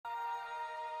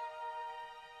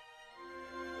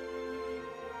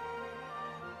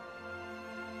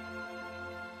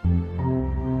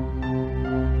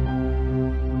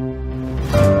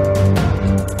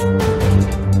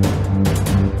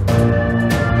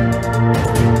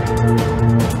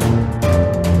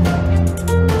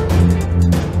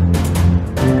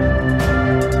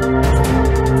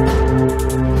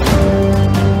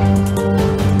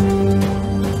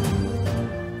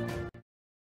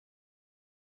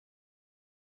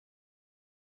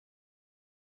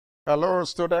Hello,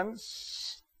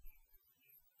 students.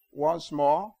 Once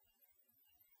more,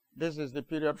 this is the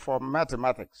period for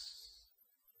mathematics.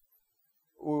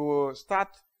 We will start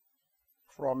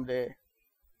from the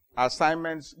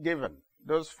assignments given,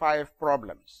 those 5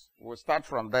 problems. We'll start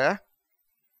from there.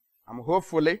 And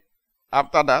hopefully,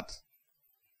 after that,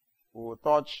 we will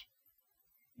touch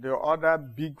the other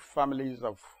big families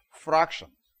of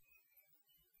fractions,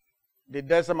 the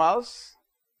decimals,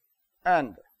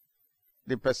 and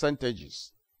the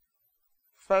percentages.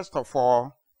 First of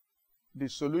all, the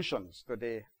solutions to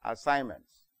the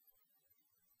assignments.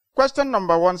 Question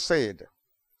number 1 said,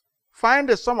 find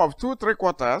the sum of 2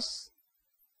 3/4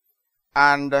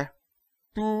 and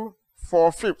 2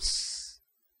 4/5.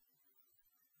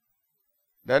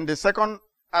 Then the second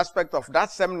aspect of that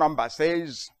same number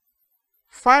says,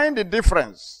 find the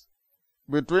difference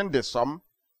between the sum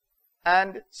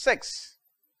and 6.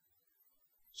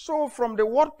 So from the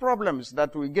word problems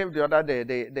that we gave the other day,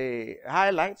 the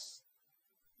highlights,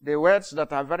 the words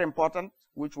that are very important,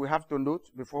 which we have to note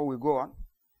before we go on.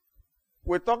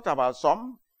 We talked about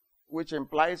sum, which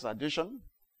implies addition.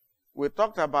 We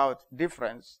talked about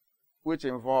difference, which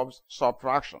involves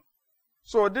subtraction.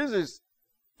 So this is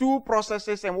 2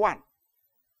 processes in one.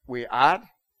 We add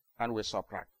and we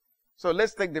subtract. So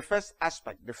let's take the first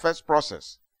aspect, the first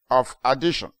process of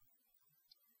addition.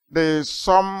 The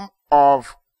sum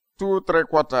of 2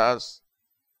 3/4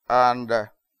 and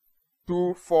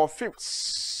 2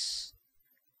 4/5.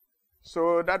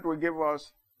 So that will give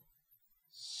us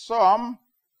sum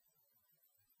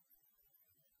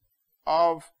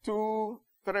of 2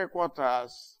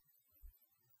 3/4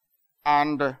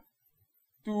 and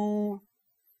 2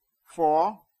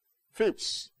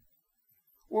 4/5.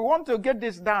 We want to get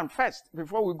this down first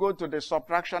before we go to the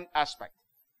subtraction aspect.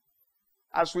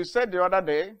 As we said the other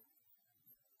day,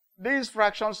 these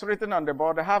fractions written on the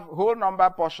board have whole number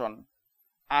portion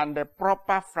and the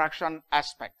proper fraction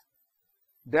aspect.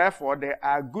 Therefore, they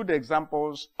are good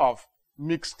examples of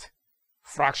mixed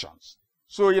fractions.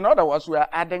 So in other words, we are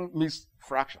adding mixed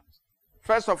fractions.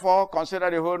 First of all,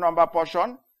 consider the whole number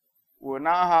portion. We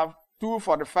now have 2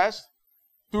 for the first,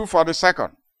 2 for the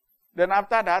second. Then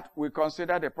after that, we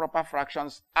consider the proper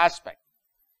fractions aspect.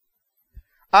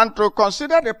 And to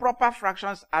consider the proper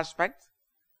fractions aspect,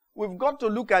 we've got to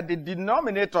look at the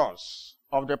denominators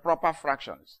of the proper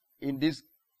fractions in these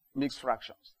mixed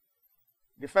fractions.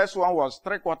 The first one was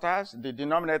 3/4. The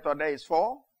denominator there is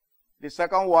 4. The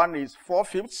second one is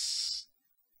 4/5.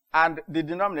 And the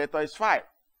denominator is 5.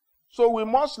 So we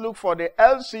must look for the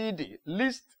LCD,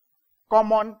 least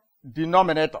common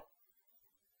denominator,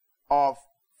 of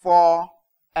 4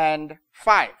 and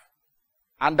 5.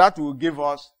 And that will give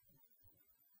us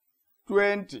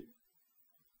 20.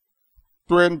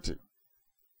 20.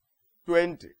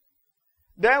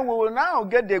 Then we will now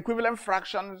get the equivalent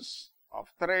fractions of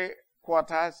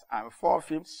 3/4 and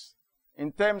 4/5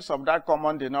 in terms of that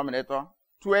common denominator,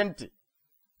 20.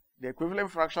 The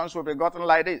equivalent fractions will be gotten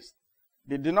like this.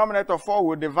 The denominator 4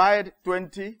 will divide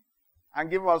 20 and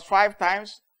give us 5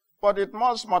 times, but it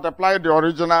must multiply the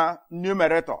original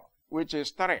numerator, which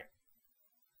is 3.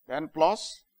 Then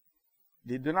plus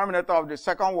the denominator of the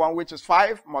second one, which is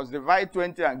 5, must divide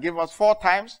 20 and give us 4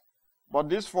 times. But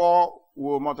this 4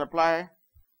 will multiply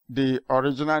the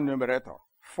original numerator,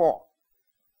 4.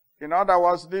 In other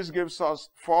words, this gives us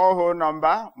 4 whole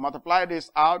number. Multiply this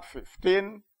out,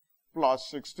 15 plus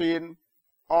 16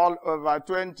 all over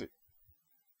 20.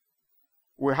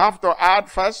 We have to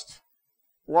add first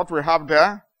what we have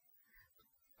there.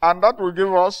 And that will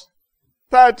give us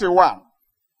 31.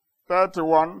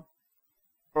 31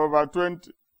 over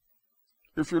 20.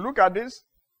 If you look at this,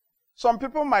 some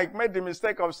people might make the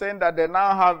mistake of saying that they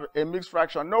now have a mixed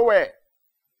fraction. No way.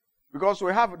 Because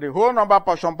we have the whole number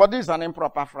portion, but this is an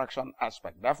improper fraction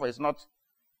aspect. Therefore, it's not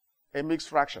a mixed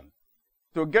fraction.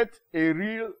 To get a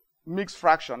real mixed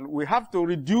fraction, we have to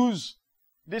reduce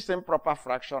this improper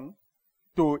fraction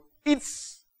to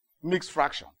its mixed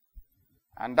fraction.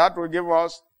 And that will give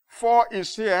us 4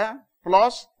 is here,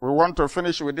 plus we want to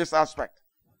finish with this aspect.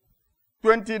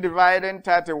 20 dividing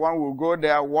 31 will go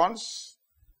there once.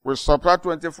 We subtract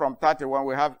 20 from 31,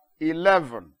 we have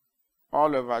 11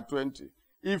 all over 20.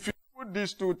 If you put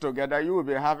these two together, you will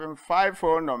be having 5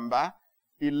 whole number,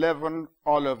 11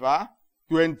 all over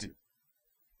 20.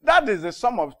 That is the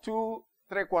sum of 2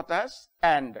 3/4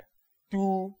 and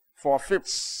 2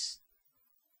 4/5.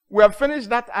 We have finished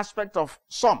that aspect of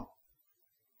sum.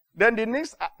 Then the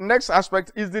next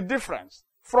aspect is the difference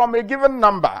from a given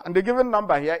number, and the given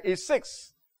number here is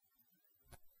 6.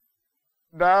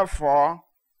 Therefore,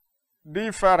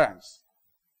 difference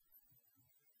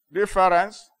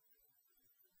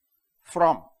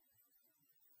from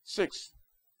 6.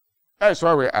 That's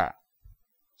where we are.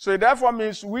 So it therefore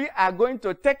means we are going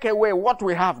to take away what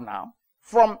we have now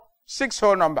from 6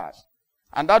 whole numbers.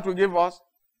 And that will give us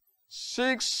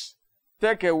 6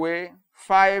 take away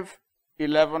 5,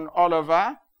 11 all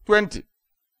over 20.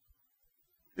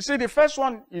 You see, the first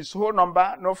one is whole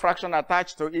number, no fraction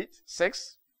attached to it,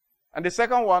 6. And the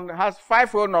second one has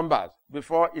 5 whole numbers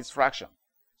before its fraction.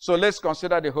 So let's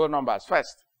consider the whole numbers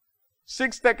first.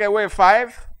 6 take away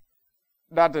 5,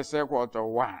 that is equal to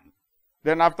 1.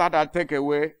 Then after that, take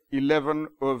away 11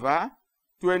 over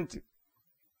 20.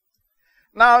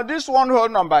 Now, this one whole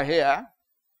number here,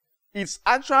 its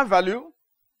actual value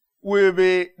will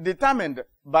be determined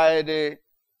by the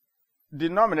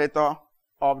denominator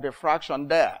of the fraction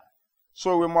there.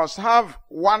 So we must have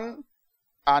 1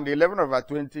 and 11 over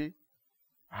 20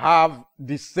 have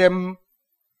the same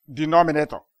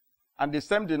denominator. And the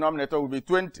same denominator will be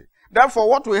 20. Therefore,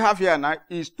 what we have here now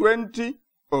is 20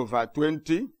 over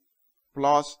 20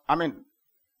 plus,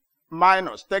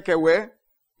 minus, take away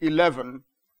 11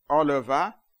 all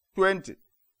over 20.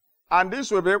 And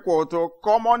this will be equal to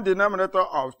common denominator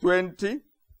of 20.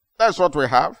 That's what we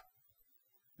have.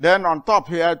 Then on top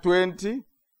here, 20,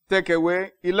 take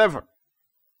away 11.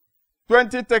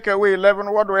 20 take away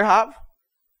 11, what do we have?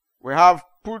 We have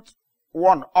put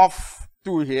 1 off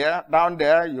 2 here. Down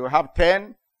there, you have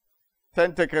 10.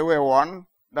 10 take away 1,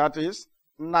 that is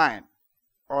 9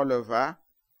 all over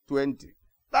 20.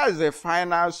 That is the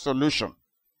final solution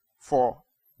for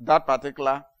that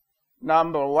particular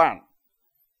number 1.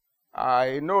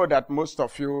 I know that most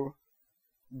of you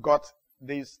got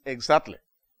this exactly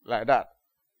like that.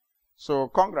 So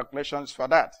congratulations for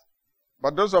that.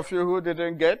 But those of you who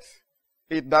didn't get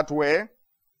it that way,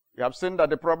 you have seen that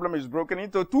the problem is broken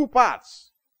into 2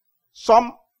 parts.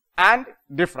 Sum and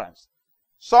difference.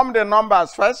 Sum the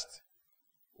numbers first.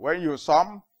 When you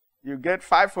sum, you get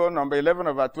 5 whole number, 11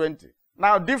 over 20.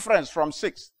 Now difference from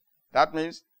 6. That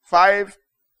means 5,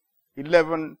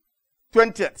 11,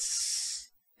 20ths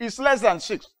is less than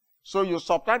 6. So you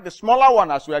subtract the smaller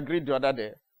one as we agreed the other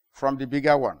day from the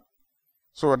bigger one.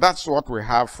 So that's what we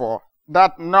have for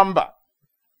that number.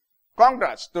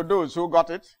 Congrats to those who got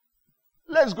it.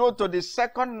 Let's go to the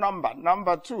second number,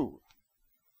 number 2.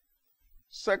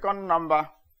 Second number,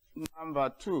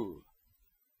 number 2.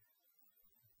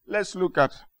 Let's look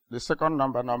at the second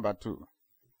number, number 2.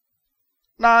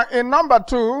 Now, in number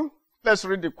 2, let's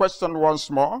read the question once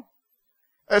more.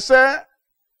 It says,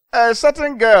 a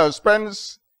certain girl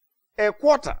spends a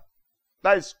quarter,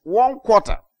 that is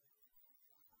 1/4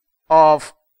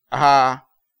 of her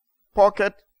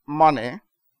pocket money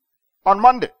on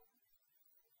Monday,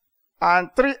 and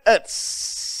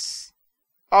 3/8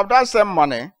 of that same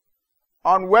money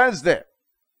on Wednesday.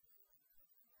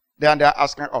 Then they are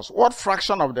asking us, what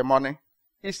fraction of the money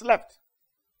is left?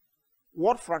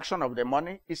 What fraction of the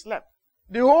money is left?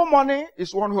 The whole money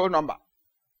is one whole number.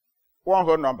 One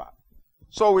whole number.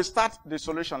 So we start the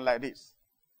solution like this.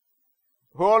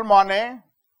 Whole money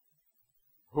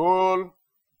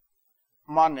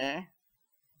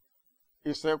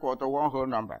is equal to one whole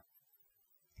number.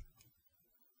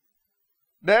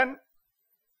 Then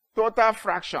total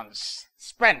fractions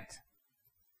spent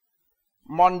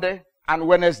Monday and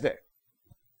Wednesday.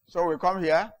 So we come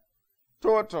here,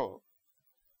 total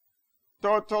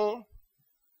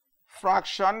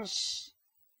fractions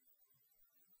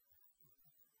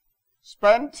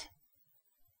spent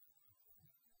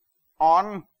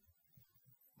on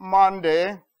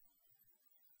Monday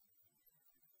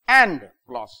and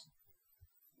plus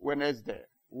Wednesday.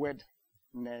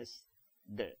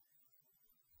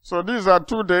 So these are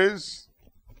 2 days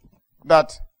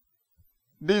that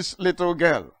this little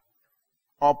girl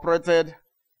operated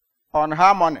on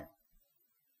her money.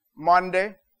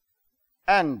 Monday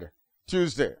and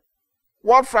Tuesday.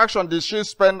 What fraction did she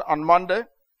spend on Monday?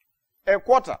 A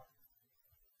quarter.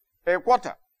 A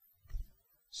quarter.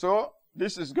 So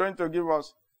this is going to give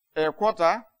us a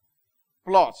quarter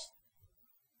plus.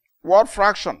 What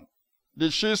fraction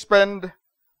did she spend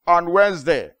on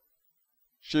Wednesday?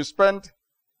 She spent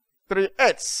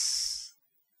 3/8.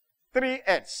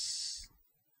 3/8.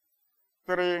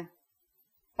 3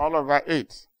 all over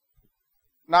 8.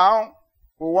 Now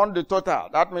we want the total.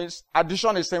 That means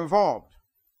addition is involved.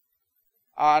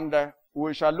 And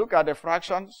we shall look at the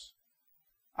fractions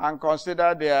and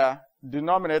consider their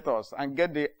denominators and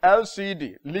get the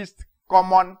LCD, least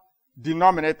common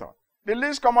denominator. The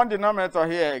least common denominator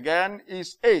here again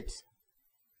is 8.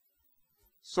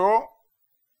 So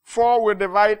 4 will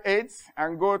divide 8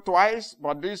 and go twice,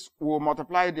 but this will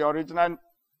multiply the original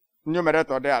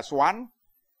numerator there as 1,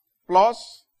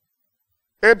 plus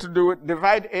 8 to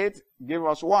divide 8 give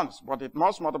us ones, but it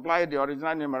must multiply the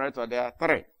original numerator there,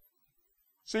 3.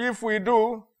 So if we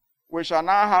do, we shall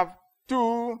now have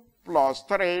 2 plus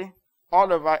 3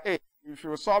 all over 8. If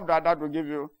you solve that, that will give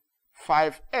you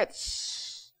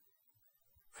 5/8.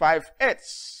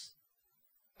 5/8.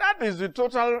 That is the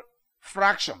total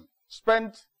fraction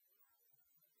spent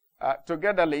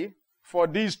togetherly for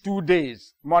these 2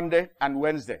 days, Monday and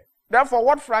Wednesday. Therefore,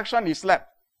 what fraction is left?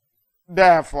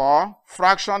 Therefore,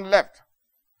 fraction left,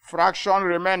 fraction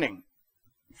remaining,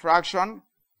 fraction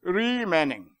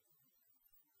remaining.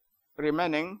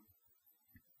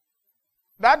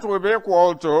 That will be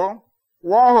equal to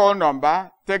one whole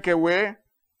number, take away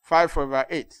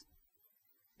 5/8.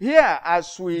 Here,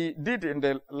 as we did in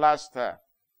the last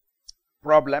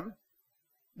problem,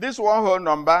 this one whole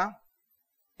number,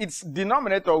 its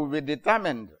denominator will be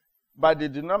determined by the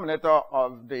denominator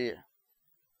of the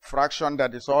fraction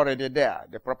that is already there,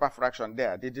 the proper fraction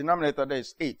there. The denominator there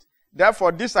is 8.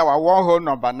 Therefore, this our one whole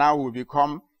number now will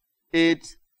become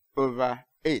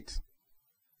 8/8.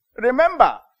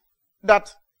 Remember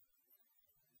that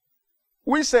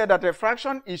we say that a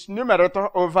fraction is numerator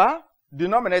over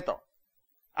denominator.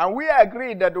 And we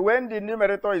agree that when the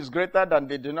numerator is greater than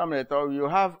the denominator, you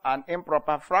have an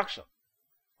improper fraction.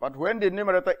 But when the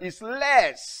numerator is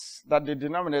less than the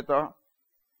denominator,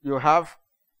 you have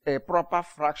a proper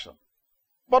fraction.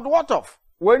 But what of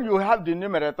when you have the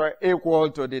numerator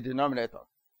equal to the denominator?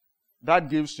 That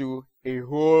gives you a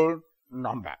whole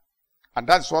number. And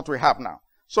that's what we have now.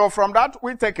 So from that,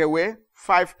 we take away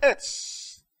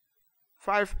 5/8.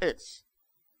 5/8.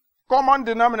 Common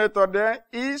denominator there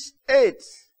is 8.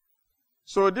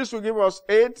 So this will give us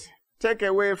 8. Take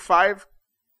away 5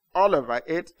 all over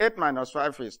 8. 8 minus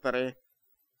 5 is 3.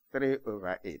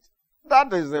 3/8.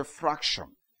 That is the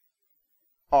fraction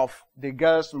of the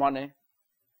girl's money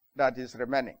that is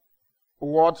remaining.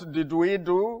 What did we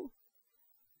do?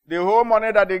 The whole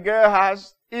money that the girl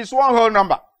has is one whole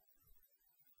number.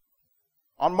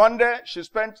 On Monday, she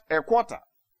spent a quarter.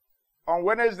 On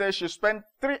Wednesday, she spent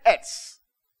 3/8.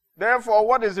 Therefore,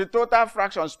 what is the total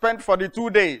fraction spent for the 2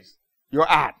 days? You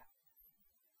add.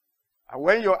 And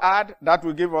when you add, that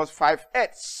will give us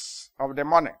 5/8 of the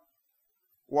money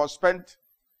was spent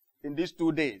in these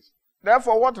 2 days.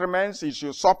 Therefore, what remains is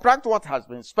you subtract what has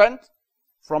been spent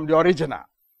from the original.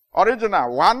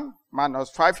 Original 1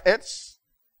 minus 5/8,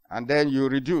 and then you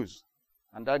reduce.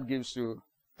 And that gives you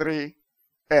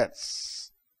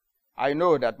 3/8. I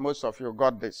know that most of you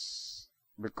got this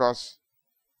because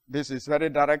this is very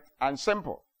direct and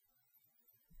simple.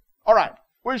 All right,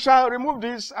 we shall remove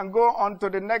this and go on to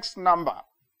the next number.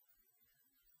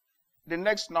 The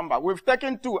next number. We've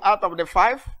taken 2 out of the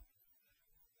 5.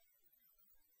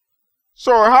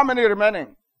 So how many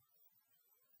remaining?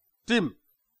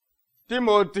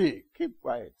 Timothy, keep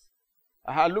quiet.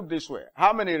 Look this way.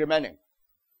 How many remaining?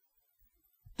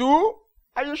 2?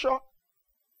 Are you sure?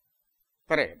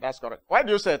 3, that's correct. Why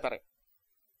do you say 3?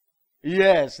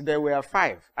 Yes, there were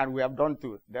 5, and we have done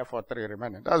 2. Therefore, 3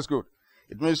 remaining. That's good.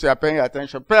 It means you are paying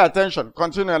attention. Pay attention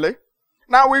continually.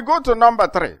 Now we go to number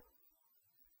 3.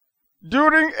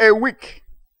 During a week,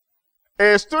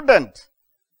 a student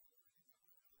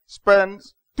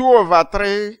spends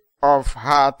 2/3 of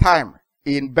her time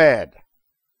in bed.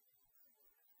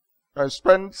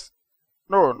 Spends,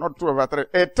 no, not 2/3,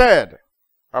 1/3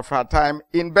 of her time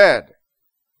in bed.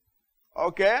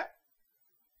 Okay?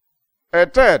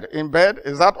 1/3 in bed,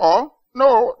 is that all?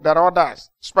 No, there are others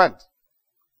spent.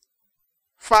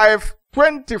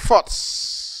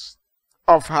 5/24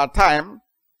 of her time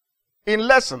in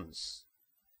lessons.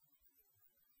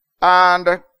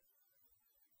 And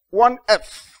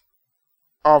 1/8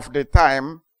 of the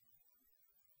time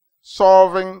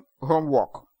solving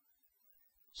homework.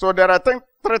 So there are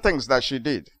 3 things that she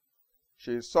did.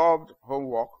 She solved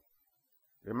homework.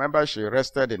 Remember, she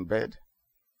rested in bed.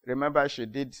 Remember, she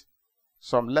did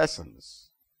some lessons.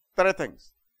 3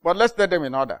 things. But let's take them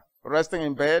in order. Resting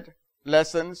in bed,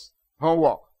 lessons,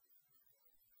 homework.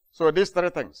 So these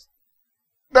 3 things.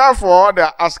 Therefore, they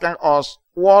are asking us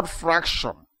what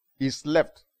fraction is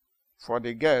left for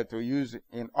the girl to use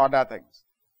in other things.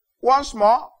 Once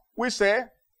more, we say,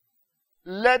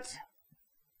 let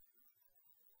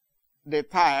the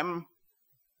time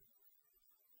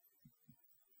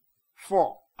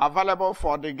available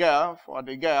for the girl,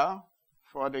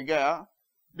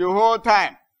 the whole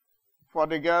time for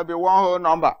the girl be one whole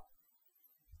number.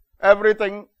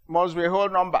 Everything must be a whole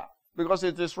number because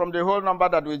it is from the whole number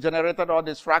that we generated all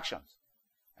these fractions.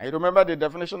 And you remember the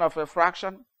definition of a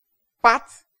fraction?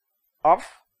 Part of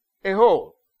a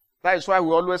whole. That is why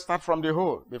we always start from the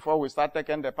whole before we start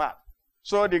taking the part.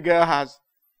 So the girl has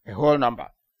a whole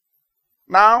number.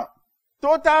 Now,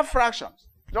 total fractions,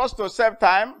 just to save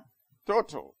time,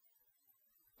 total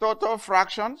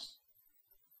fractions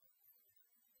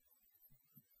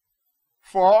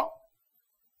for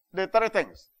the three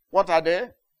things. What are they?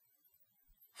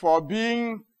 For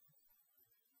being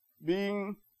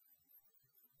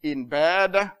in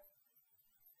bed,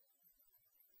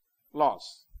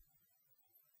 loss.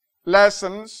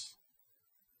 Lessons,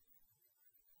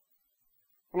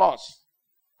 plus.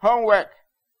 Homework,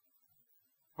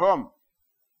 will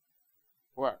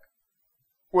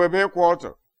be equal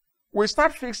to. We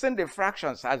start fixing the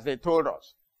fractions as they told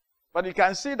us. But you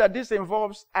can see that this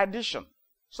involves addition.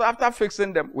 So after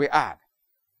fixing them, we add.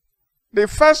 The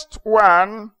first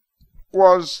one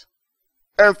was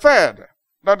a third.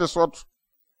 That is what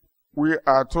we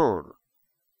are told.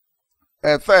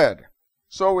 A third.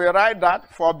 So we write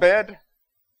that for bed,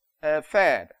 a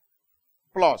third,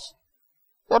 plus.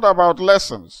 What about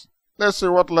lessons? Let's see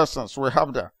what lessons we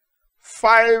have there.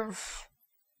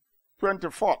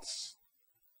 5/24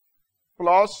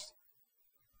 plus.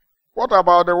 What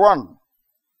about the one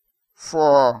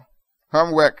for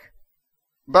homework?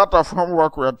 That of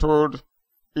homework we are told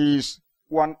is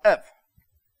 1/8.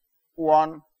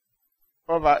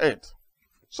 1/8.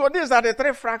 So these are the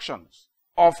three fractions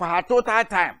of her total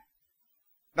time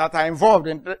that are involved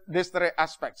in these three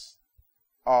aspects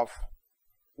of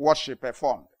what she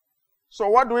performed. So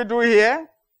what do we do here?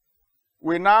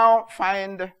 We now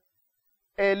find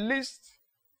a least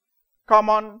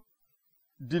common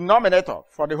denominator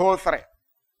for the whole three.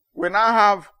 We now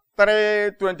have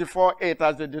 3, 24, 8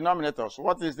 as the denominators.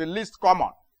 What is the least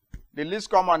common? The least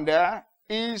common there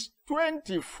is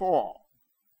 24.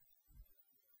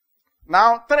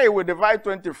 Now 3 will divide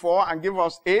 24 and give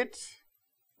us 8,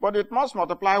 but it must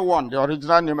multiply 1, the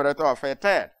original numerator of a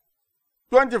third.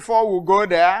 24 will go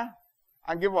there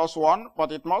and give us 1,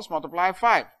 but it must multiply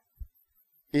 5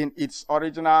 in its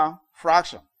original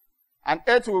fraction. And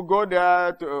 8 will go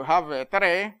there to have a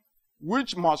 3,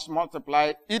 which must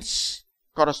multiply its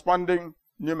corresponding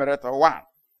numerator 1.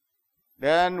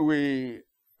 Then we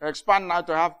expand now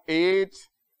to have 8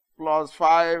 plus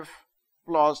 5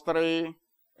 plus 3.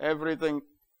 Everything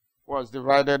was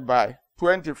divided by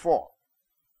 24.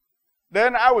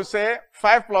 Then I will say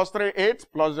 5 plus 3, 8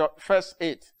 plus the first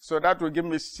 8. So that will give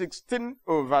me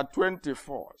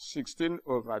 16/24.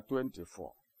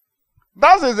 16/24.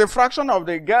 That is the fraction of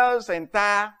the girl's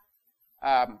entire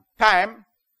time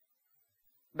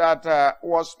that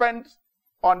was spent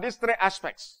on these three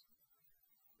aspects.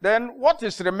 Then what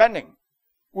is remaining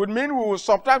would mean we will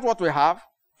subtract what we have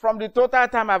from the total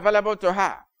time available to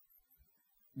her.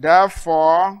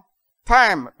 Therefore,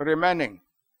 time remaining,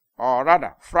 or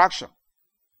rather, fraction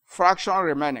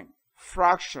remaining.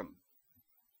 Fraction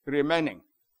remaining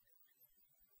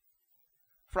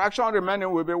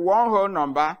will be one whole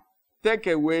number, take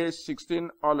away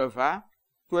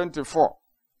 16/24.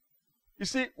 You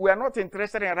see, we are not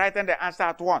interested in writing the answer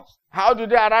at once. How do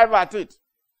they arrive at it?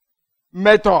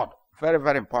 Method. Very,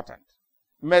 very important.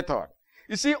 Method.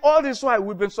 You see, all this while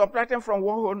we've been subtracting from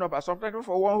one whole number, subtracting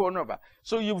from one whole number.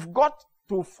 So you've got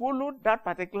to follow that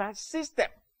particular system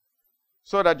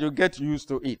so that you get used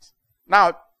to it.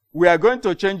 Now, we are going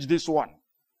to change this one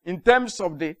in terms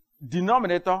of the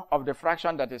denominator of the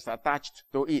fraction that is attached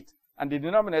to it. And the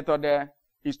denominator there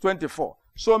is 24.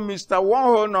 So Mr. One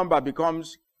whole number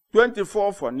becomes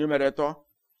 24 for numerator,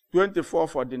 24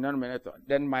 for denominator,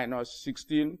 then minus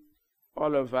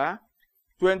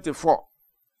 16/24.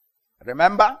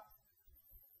 Remember,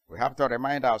 we have to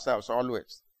remind ourselves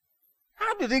always.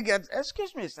 How did he get,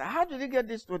 excuse me, sir, how did he get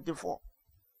this 24?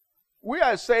 We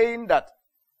are saying that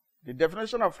the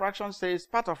definition of fraction says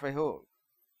part of a whole.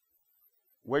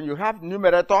 When you have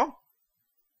numerator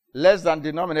less than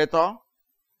denominator,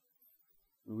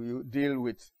 you deal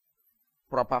with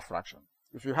proper fraction.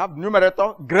 If you have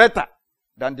numerator greater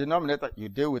than denominator, you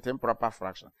deal with improper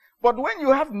fraction. But when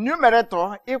you have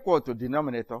numerator equal to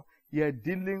denominator, you are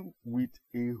dealing with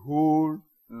a whole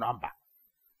number.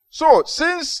 So,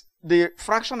 since the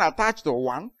fraction attached to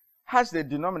 1 has the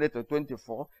denominator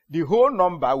 24, the whole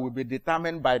number will be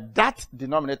determined by that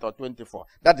denominator 24.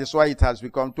 That is why it has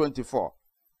become 24/24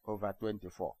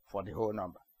 for the whole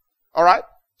number. All right?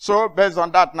 So, based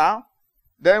on that now,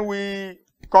 then we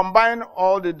combine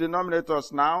all the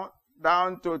denominators now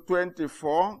down to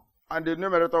 24, and the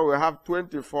numerator will have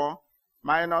 24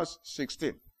 minus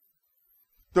 16.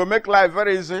 To make life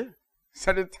very easy,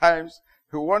 certain times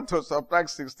you want to subtract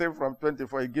 16 from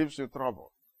 24, it gives you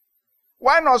trouble.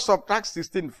 Why not subtract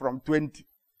 16 from 20?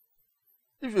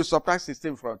 If you subtract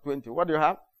 16 from 20, what do you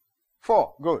have?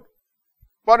 4. Good.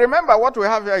 But remember, what we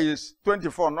have here is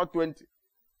 24, not 20.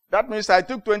 That means I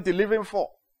took 20, leaving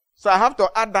 4. So I have to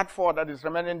add that 4 that is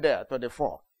remaining there to the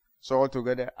 4. So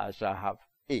altogether, I shall have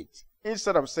 8.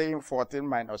 Instead of saying 14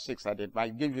 minus 6, it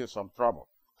might give you some trouble.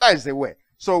 That is the way.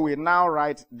 So we now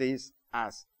write this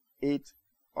as 8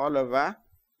 all over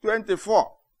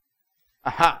 24.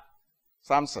 Aha,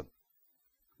 Samson.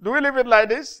 Do we leave it like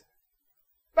this?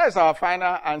 That is our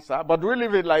final answer. But do we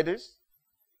leave it like this?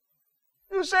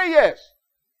 You say yes.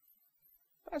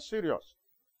 That's serious.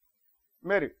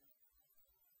 Mary,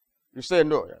 you say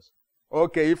no, yes.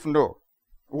 Okay, if no,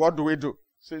 what do we do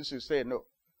since you say no?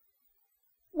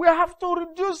 We have to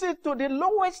reduce it to the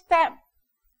lowest term.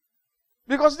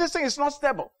 Because this thing is not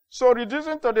stable. So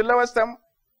reducing to the lowest term,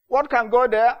 what can go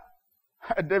there?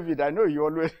 David, I know you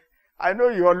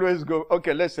always go.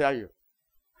 Okay, let's hear you.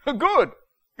 Good.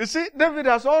 You see, David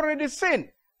has already seen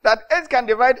that 8 can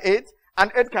divide 8 and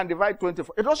 8 can divide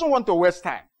 24. He doesn't want to waste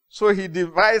time. So he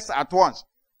divides at once.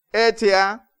 8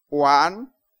 here, 1.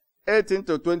 8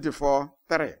 into 24,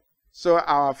 3. So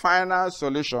our final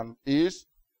solution is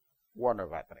 1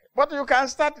 over 3. But you can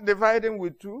start dividing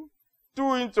with 2.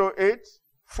 2 into 8,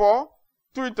 4.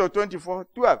 2 into 24,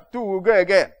 12. 2 will go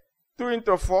again. 2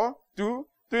 into 4, 2.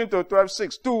 2 into 12,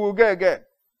 6. 2 will go again.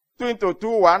 2 into 2,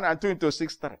 1. And 2 into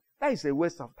 6, 3. That is a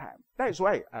waste of time. That is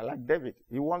why I like David.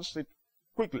 He wants it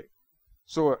quickly.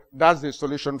 So that's the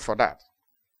solution for that.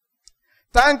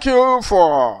 Thank you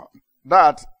for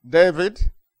that, David.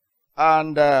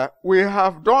 And we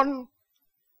have done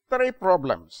 3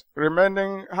 problems.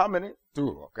 Remaining how many?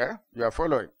 2, okay? You are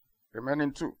following.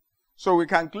 Remaining 2. So we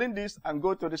can clean this and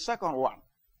go to the second one.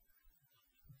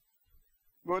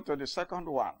 Go to the second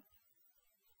one.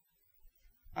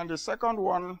 And the second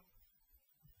one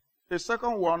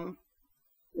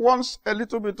wants a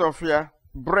little bit of your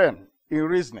brain in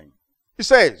reasoning. It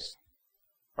says,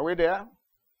 are we there?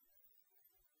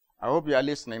 I hope you are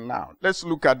listening now. Let's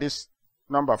look at this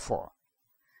number 4.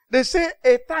 They say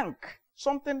a tank,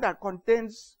 something that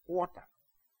contains water.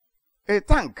 A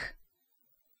tank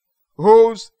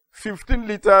holds 15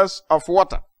 liters of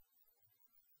water.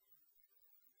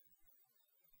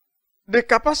 The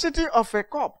capacity of a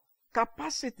cup.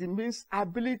 Capacity means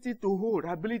ability to hold,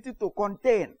 ability to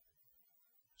contain.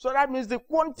 So that means the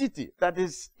quantity that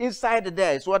is inside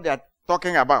there is what they are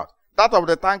talking about. That of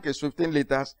the tank is 15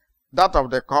 liters. That of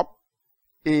the cup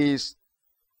is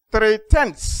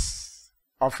 3/10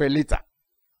 of a liter.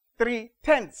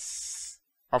 3/10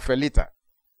 of a liter.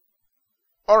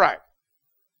 All right.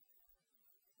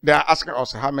 They are asking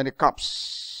us how many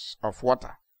cups of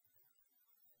water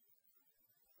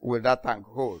will that tank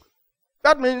hold.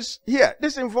 That means here,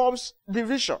 this involves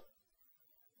division.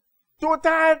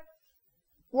 Total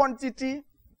quantity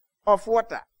of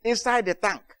water inside the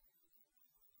tank.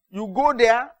 You go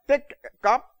there, take a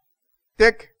cup,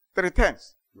 take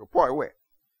 3/10, you pour away.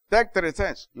 Take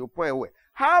 3/10, you pour away.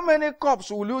 How many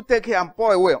cups will you take here and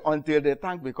pour away until the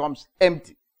tank becomes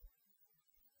empty?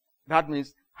 That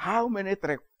means how many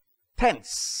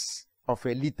 3/10 of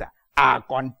a liter are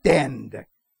contained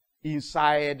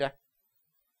inside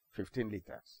 15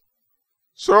 liters.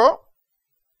 So,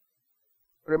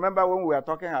 remember when we were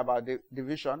talking about the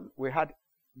division, we had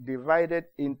divided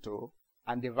into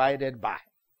and divided by.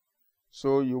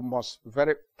 So you must be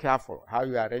very careful how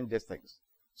you arrange these things,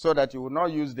 so that you will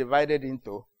not use divided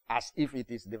into as if it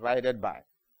is divided by.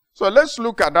 So let's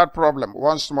look at that problem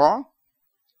once more.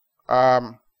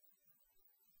 That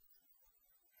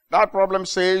problem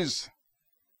says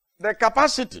the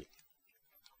capacity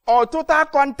or total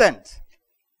content.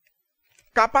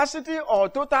 Capacity or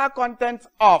total content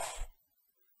of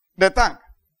the tank.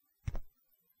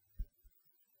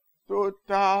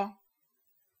 Total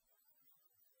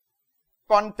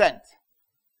content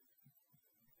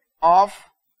of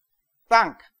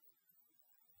tank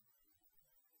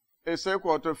is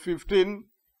equal to 15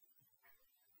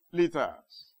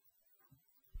 liters.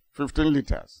 15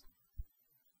 liters.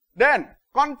 Then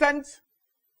content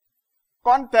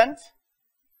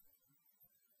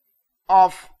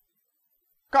of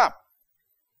cup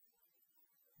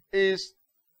is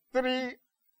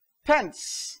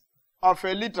 3/10 of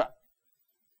a liter.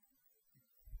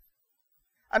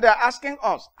 And they're asking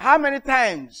us, how many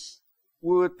times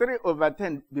will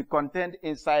 3/10 be contained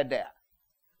inside there?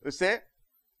 We say,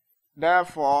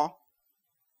 therefore,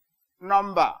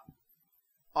 number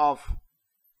of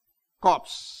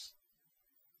cups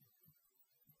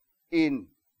in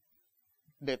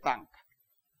the tank.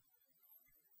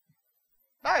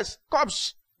 That is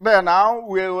cups. There now,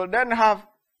 we will then have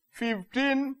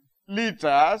 15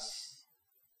 liters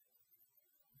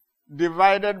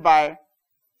divided by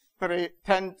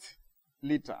 3/10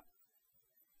 liter.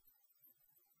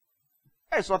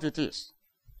 That's what it is.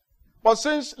 But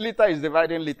since liter is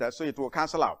dividing liter, so it will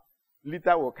cancel out.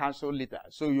 Liter will cancel liter.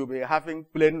 So you'll be having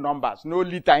plain numbers. No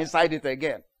liter inside it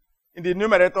again. In the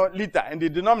numerator, liter. In the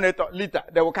denominator, liter.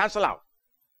 They will cancel out.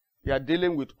 You are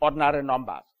dealing with ordinary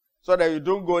numbers. So that you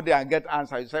don't go there and get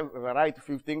answer. You say, write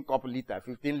 15 cup liter,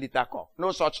 15 liter cup.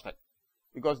 No such thing.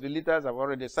 Because the liters have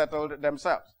already settled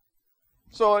themselves.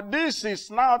 So this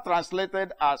is now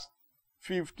translated as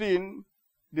 15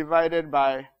 divided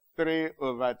by 3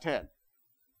 over 10.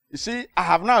 You see, I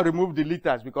have now removed the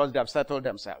liters because they have settled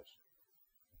themselves.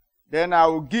 Then I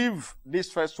will give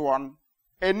this first one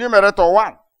a numerator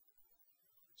 1.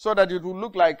 So that it will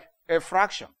look like a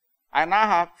fraction. I now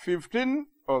have 15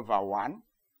 over 1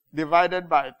 divided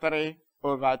by 3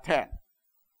 over 10.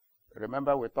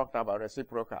 Remember we talked about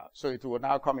reciprocal. So it will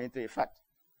now come into effect.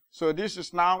 So this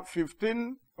is now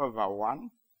 15 over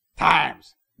 1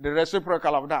 times the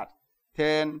reciprocal of that.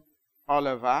 10 all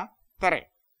over 3.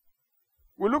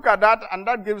 We look at that and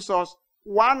that gives us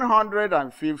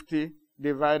 150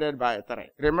 divided by 3.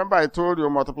 Remember I told you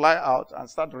multiply out and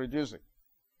start reducing.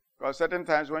 Because certain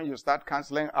times when you start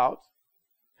cancelling out,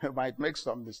 you might make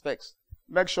some mistakes.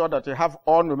 Make sure that you have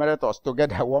all numerators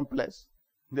together at one place.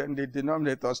 Then the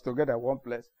denominators together at one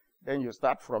place. Then you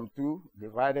start from 2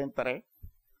 dividing 3.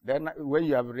 Then when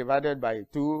you have divided by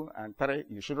 2 and 3,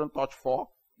 you shouldn't touch 4.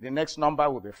 The next number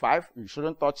will be 5. You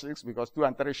shouldn't touch 6 because 2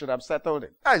 and 3 should have settled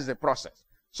it. That is the process.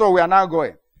 So we are now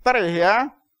going. 3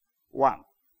 here, 1.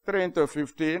 3 into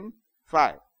 15,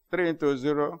 5. 3 into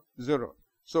 0, 0.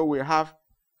 So we have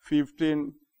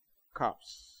 15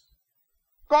 cups.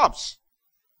 Cups.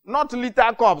 Not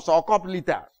liter cups or cup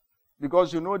liters.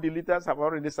 Because you know the liters have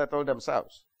already settled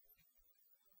themselves.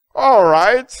 All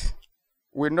right.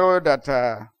 We know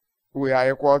that we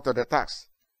are equal to the tax.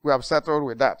 We have settled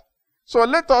with that. So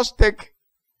let us take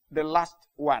the last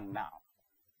one now.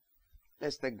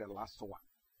 Let's take the last one.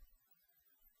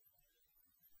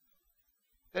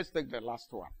 Let's take the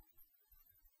last one.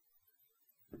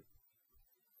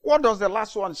 What does the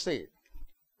last one say?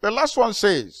 The last one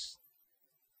says,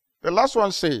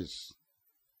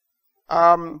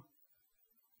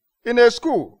 in a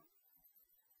school,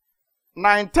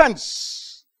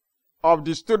 9/10 of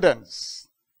the students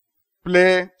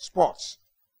play sports.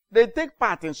 They take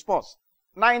part in sports.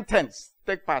 9/10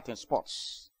 take part in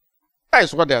sports. That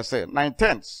is what they are saying.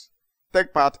 9/10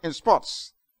 take part in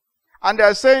sports. And they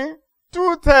are saying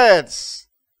 2/3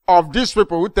 of these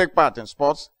people who take part in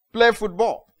sports play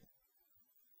football.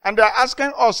 And they are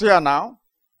asking us here now,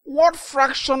 what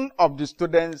fraction of the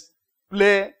students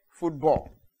play football?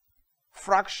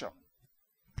 Fraction.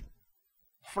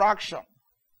 Fraction.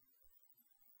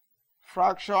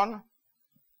 Fraction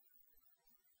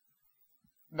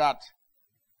that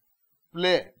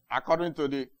play, according to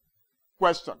the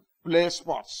question, play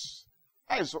sports.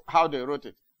 That is how they wrote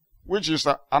it. Which is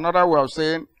another way of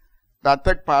saying that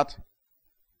take part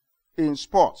in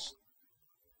sports.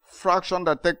 Fraction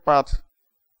that take part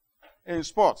in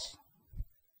sports.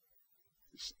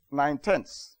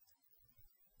 9/10.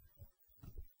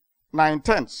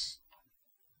 9/10.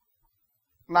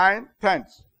 9/10.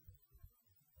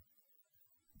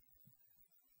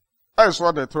 That is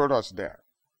what they told us there.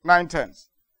 9/10.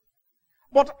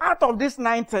 But out of this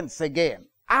 9/10 again,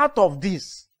 out of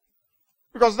this,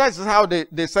 because that is how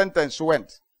the sentence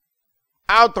went.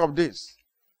 Out of this,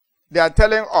 they are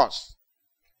telling us,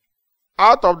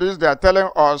 out of this, they are telling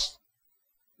us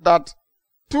that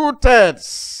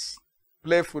 2/3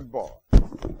 play football.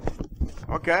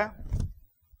 Okay?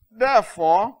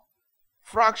 Therefore,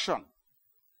 fraction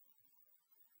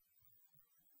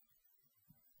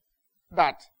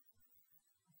that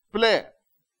play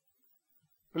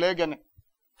again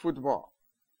football.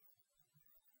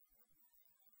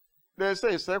 They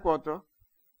say it's equal to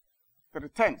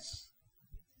 3/10.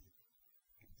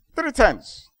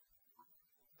 3/10.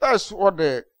 That's what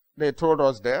they told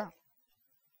us there.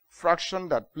 Fraction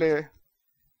that play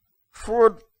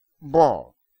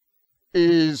football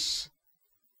is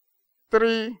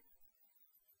 3.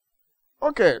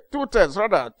 Okay, 2/3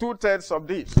 rather. 2/3 of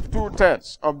this.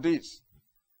 2/3 of this.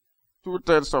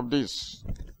 2/3 of this.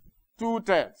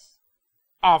 2/3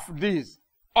 of this.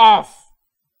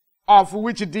 Of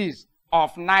which this?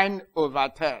 Of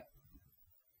 9/10.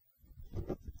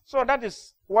 So that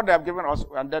is what they have given us,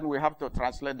 and then we have to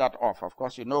translate that off. Of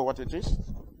course, you know what it is.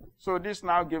 So this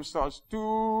now gives us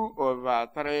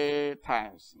 2/3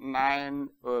 times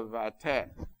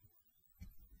 9/10.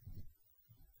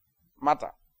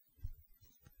 Matter.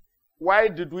 Why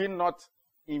did we not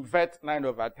invert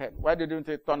 9/10? Why didn't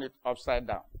we turn it upside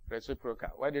down? Reciprocal.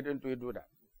 Why didn't we do that?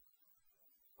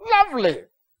 Lovely.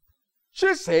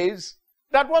 She says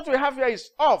that what we have here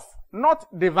is of, not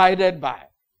divided by.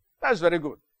 That's very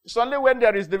good. It's only when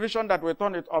there is division that we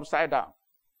turn it upside down.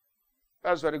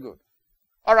 That's very good.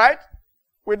 All right.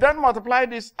 We then multiply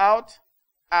this out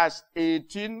as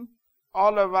 18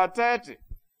 all over 30.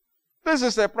 This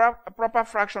is a proper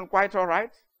fraction, quite all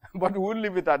right. But we will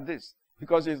leave it at this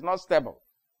because it's not stable.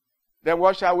 Then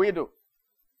what shall we do?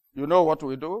 You know what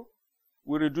we do?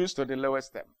 We reduce to the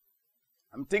lowest term.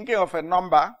 I'm thinking of a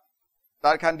number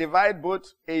that can divide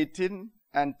both 18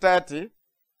 and 30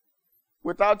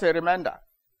 without a remainder.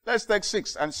 Let's take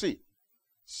 6 and see.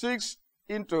 6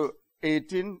 into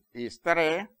 18 is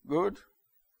 3. Good.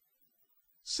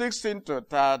 6 into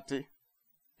 30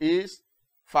 is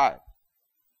 5.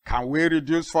 Can we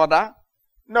reduce further?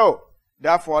 No.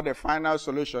 Therefore, the final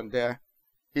solution there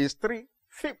is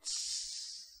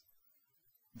 3/5.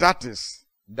 That is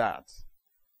that.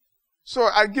 So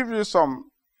I give you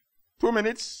some 2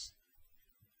 minutes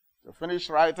to finish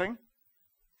writing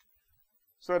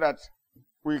so that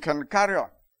we can carry on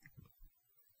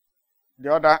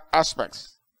the other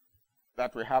aspects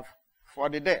that we have for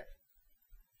the day.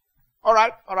 All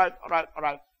right.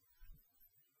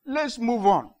 Let's move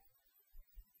on.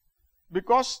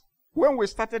 Because when we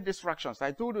started these fractions,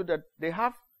 I told you that they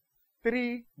have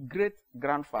 3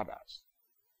 great-grandfathers,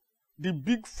 the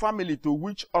big family to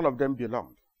which all of them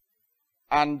belonged.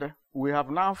 And we have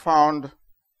now found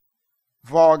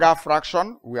vulgar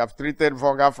fraction. We have treated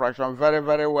vulgar fraction very,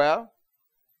 very well.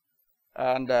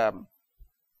 And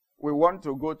we want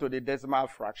to go to the decimal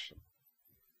fraction.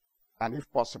 And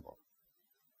if possible,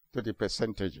 to the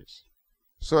percentages,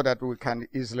 so that we can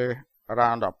easily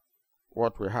round up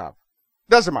what we have.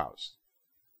 Decimals.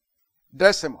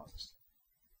 Decimals.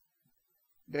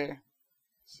 Decimals.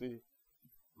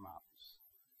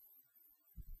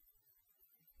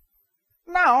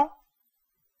 Now,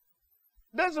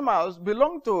 decimals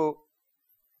belong to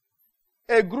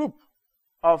a group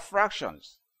of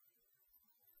fractions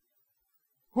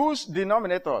whose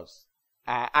denominators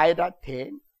are either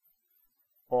 10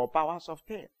 or powers of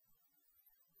 10.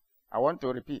 I want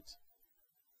to repeat.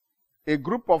 A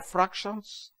group of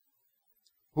fractions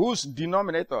whose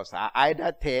denominators are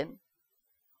either 10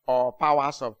 or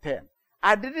powers of 10.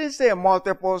 I didn't say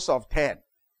multiples of 10.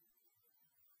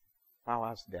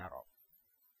 Powers thereof.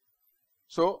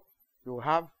 So, you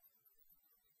have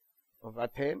over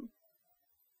 10,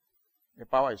 the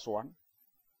power is 1.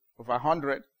 Over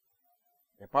 100,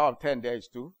 the power of 10 there is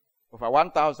 2. Over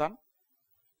 1,000,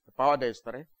 the power there is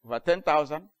 3. Over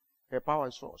 10,000, the power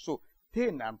is 4. So,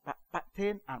 10 and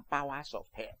powers of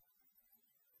 10.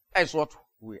 That's what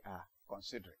we are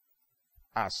considering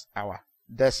as our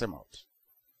decimals.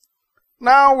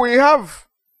 Now we have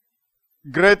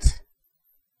great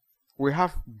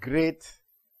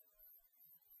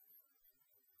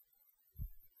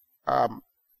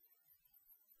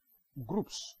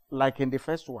groups, like in the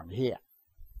first one here.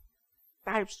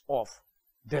 Types of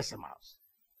decimals.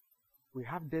 We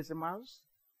have decimals.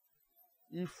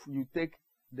 If you take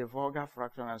the vulgar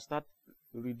fraction and start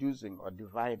reducing or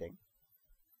dividing,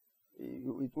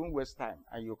 it won't waste time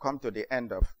and you come to the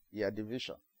end of your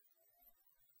division.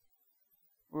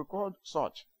 We call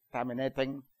such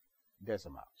terminating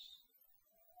decimals.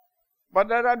 But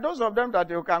there are those of them that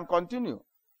you can continue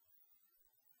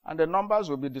and the numbers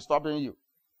will be disturbing you.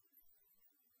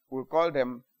 We call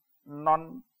them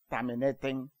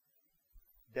non-terminating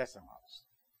decimals.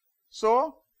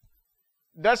 So,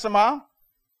 decimal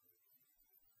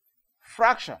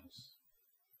fractions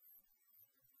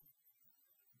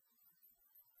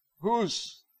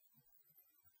whose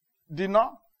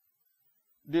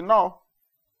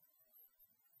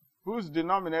whose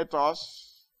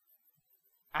denominators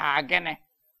are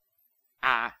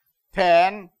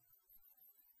 10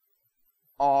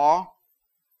 or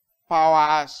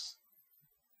powers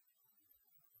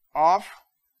of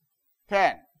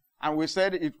 10. And we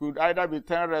said it could either be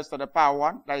 10 raised to the power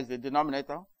 1, that is the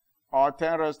denominator, or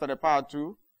 10 raised to the power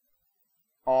 2,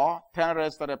 or 10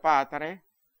 raised to the power 3,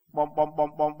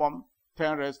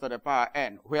 10 raised to the power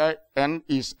n, where n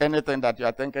is anything that you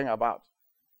are thinking about.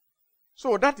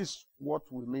 So that is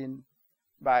what we mean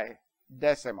by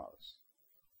decimals.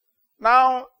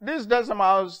 Now, these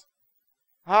decimals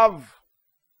have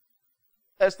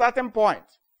a starting point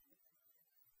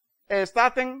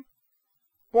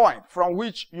from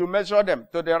which you measure them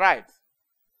to the right.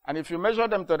 And if you measure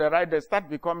them to the right, they start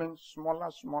becoming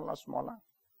smaller.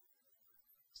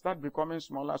 Start becoming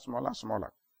smaller.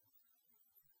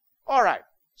 All right.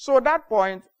 So that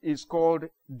point is called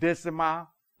decimal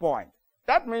point.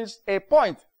 That means a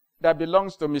point that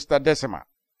belongs to Mr. Decimal.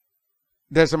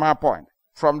 Decimal point.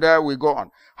 From there we go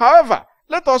on. However,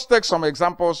 Let us take some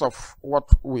examples of what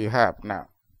we have now.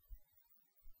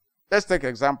 Let's take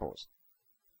examples.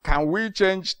 Can we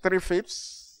change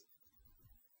 3/5?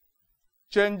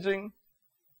 Changing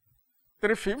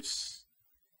 3/5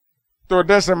 to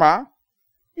decimal?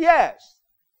 Yes.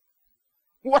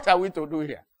 What are we to do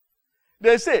here?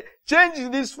 They say,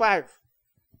 change this 5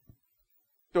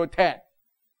 to 10.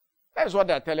 That's what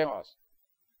they're telling us.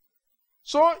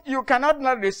 So you cannot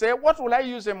now say, what will I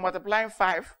use in multiplying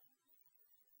 5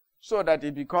 so that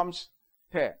it becomes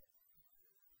 10?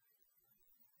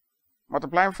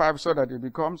 Multiplying 5 so that it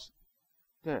becomes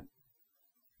 10.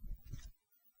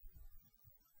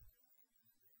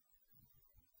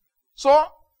 So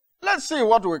let's see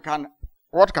what can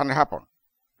happen.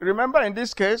 Remember, in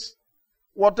this case,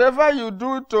 whatever you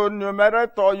do to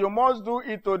numerator, you must do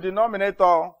it to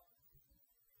denominator.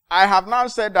 I have now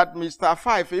said that Mr.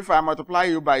 5, if I multiply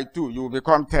you by 2, you will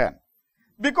become 10.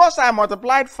 Because I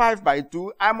multiplied 5 by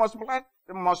 2, I must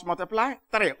multiply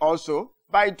 3 also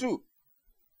by 2.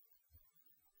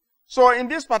 So in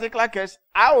this particular case,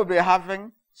 I will be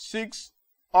having 6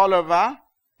 all over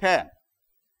 10.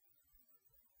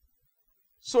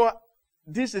 So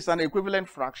this is an equivalent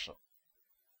fraction.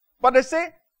 But they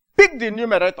say, pick the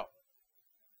numerator.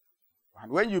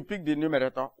 And when you pick the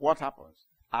numerator, what happens?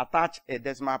 Attach a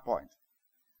decimal point.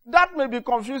 That may be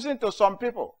confusing to some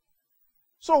people.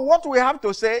 So what we have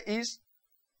to say is,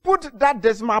 put that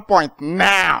decimal point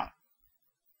now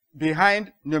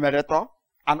behind numerator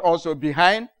and also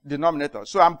behind denominator.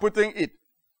 So I'm putting it.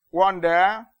 1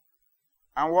 there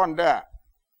and 1 there.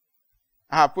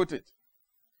 I have put it.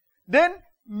 Then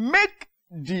make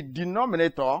the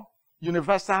denominator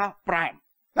universal prime.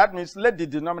 That means let the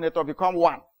denominator become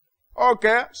 1.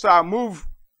 Okay, so I move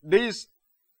this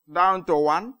down to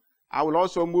 1. I will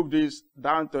also move this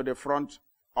down to the front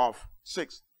of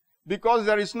 6. Because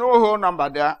there is no whole number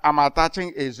there, I'm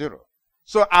attaching a 0.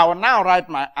 So I will now write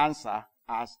my answer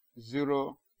as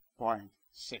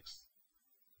 0.6.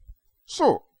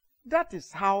 So that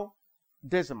is how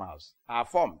decimals are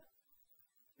formed.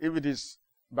 If it is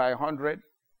by 100,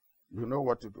 you know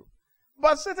what to do.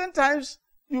 But certain times,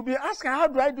 you'll be asking, how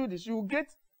do I do this? You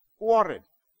get worried.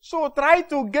 So try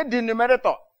to get the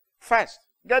numerator first.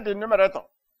 Get the numerator.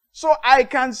 So I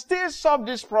can still solve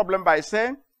this problem by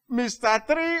saying, Mr.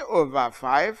 3 over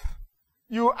 5,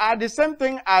 you are the same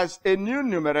thing as a new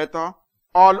numerator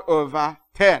all over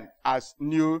 10 as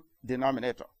new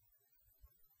denominator.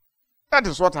 That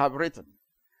is what I have written.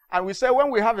 And we say when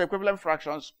we have equivalent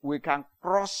fractions, we can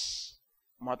cross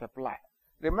multiply.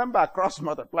 Remember, cross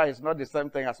multiply is not the same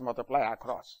thing as multiply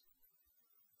across.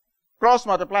 Cross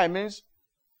multiply means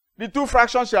the two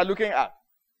fractions you are looking at.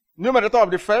 Numerator of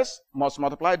the first must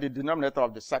multiply the denominator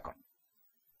of the second.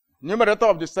 Numerator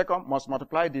of the second must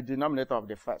multiply the denominator of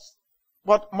the first.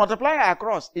 But multiply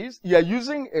across is you are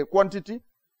using a quantity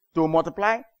to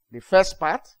multiply the first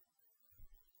part.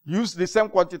 Use the same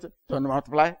quantity to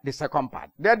multiply the second part.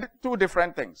 They are two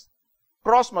different things.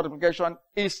 Cross multiplication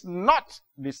is not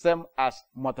the same as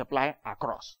multiply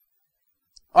across.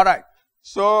 All right.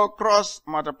 So cross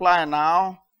multiply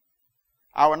now.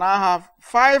 I will now have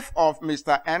 5 of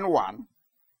Mr. N1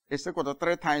 is equal to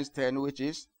 3 times 10, which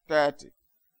is 30.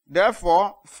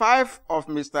 Therefore, 5 of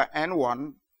Mr.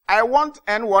 N1, I want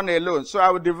N1 alone. So I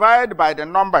will divide by the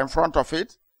number in front of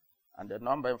it. And the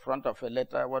number in front of a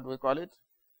letter, what do we call it?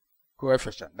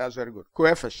 Coefficient. That's very good.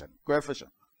 Coefficient.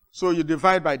 Coefficient. So you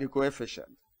divide by the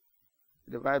coefficient.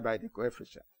 Divide by the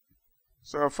coefficient.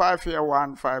 So 5 here,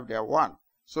 1, 5 there, 1.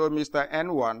 So Mr.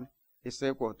 N1 is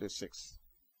equal to 6.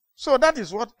 So that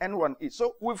is what N1 is.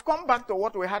 So we've come back to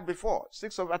what we had before,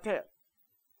 6 over 10.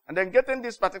 And then getting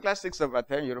this particular 6 over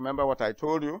 10, you remember what I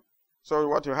told you? So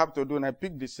what you have to do now,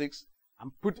 pick the 6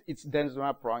 and put its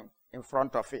decimal point in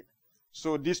front of it.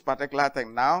 So this particular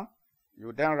thing now,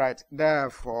 you then write,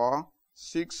 therefore,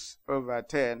 6 over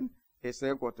 10 is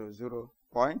equal to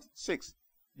 0.6.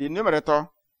 The numerator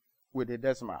with the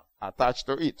decimal attached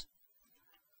to it.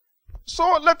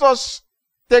 So let us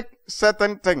take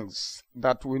certain things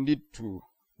that we need to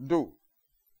do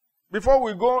before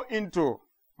we go into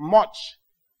much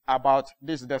about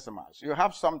these decimals. You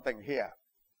have something here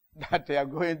that they are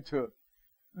going to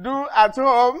do at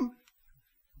home.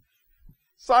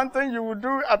 Something you will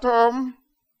do at home.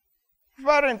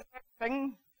 Very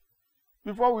interesting.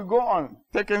 Before we go on,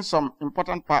 taking some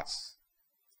important parts.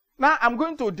 Now I'm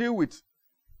going to deal with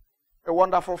a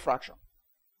wonderful fraction.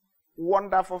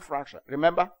 Wonderful fraction.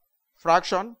 Remember?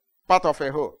 Fraction, part of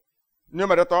a whole.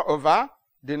 Numerator over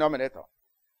denominator.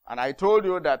 And I told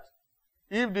you that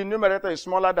if the numerator is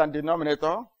smaller than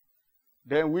denominator,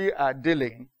 then we are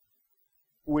dealing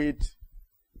with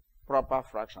proper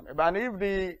fraction. And if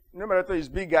the numerator is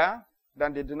bigger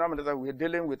than the denominator, we're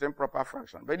dealing with improper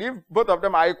fraction. But if both of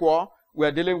them are equal,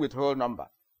 we're dealing with whole number.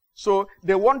 So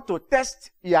they want to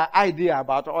test your idea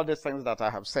about all these things that I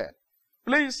have said.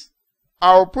 Please,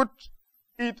 I'll put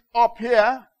it up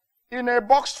here in a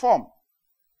box form.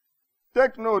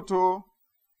 Take note to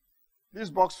this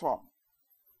box form.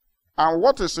 And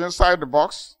what is inside the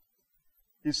box?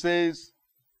 It says,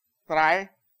 try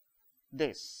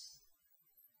this.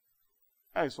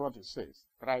 That is what it says.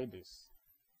 Try this.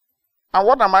 And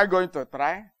what am I going to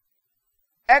try?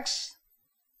 X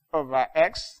over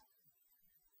x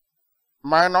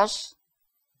minus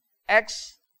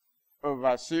x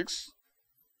over 6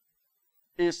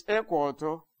 is equal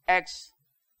to x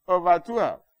over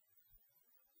 12.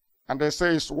 And they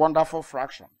say it's wonderful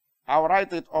fraction. I'll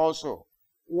write it also.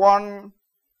 Wonderful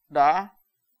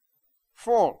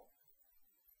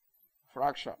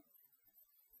fraction.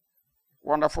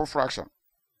 Wonderful fraction.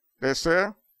 They say,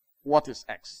 what is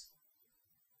x?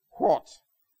 What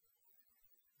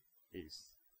is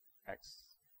x?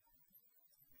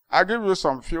 I'll give you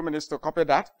some few minutes to copy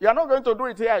that. You're not going to do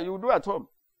it here. You do at home.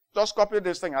 Just copy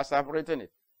this thing as I've written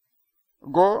it.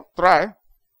 Go, try.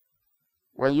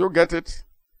 When you get it,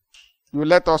 you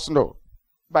let us know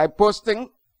by posting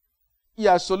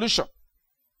your solution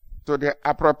to the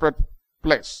appropriate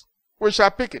place. We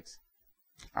shall pick it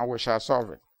and we shall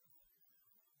solve it.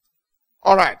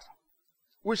 All right.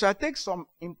 We shall take some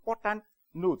important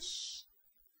notes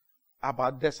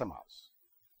about decimals.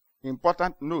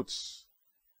 Important notes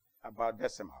about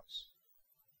decimals.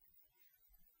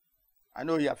 I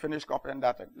know you have finished copying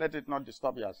that. Let it not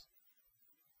disturb you as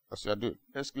you do.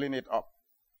 Let's clean it up.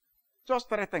 Just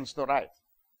 3 things to write.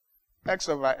 X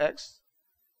over x,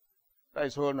 that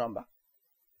is whole number,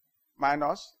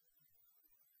 minus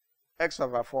x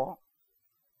over 4,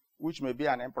 which may be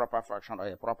an improper fraction or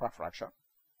a proper fraction,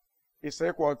 is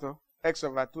equal to x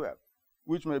over 12,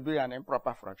 which may be an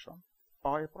improper fraction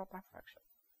or a proper fraction.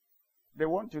 They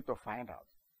want you to find out.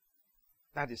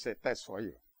 That is a test for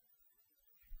you.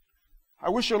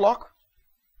 I wish you luck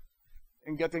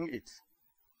in getting it.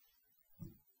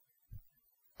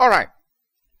 All right.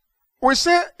 We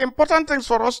say important things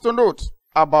for us to note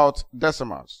about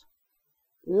decimals.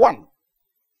 1,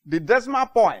 the decimal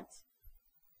point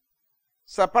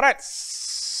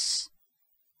separates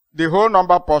the whole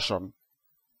number portion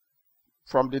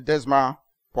from the decimal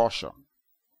portion.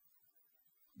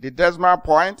 The decimal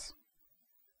point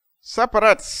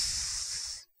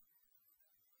separates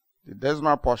the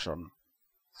decimal portion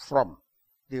from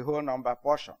the whole number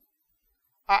portion.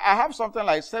 I have something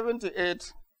like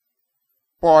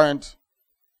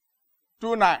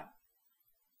 78.29.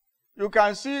 You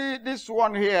can see this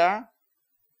one here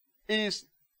is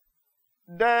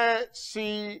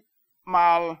decimal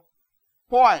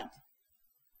point.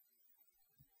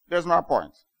 Decimal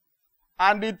point.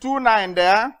 And the 29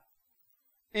 there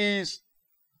is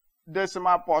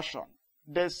decimal portion.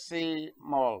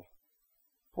 Decimal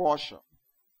portion.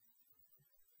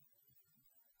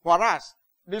 Whereas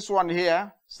this one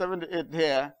here, 78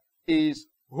 here, is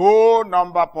whole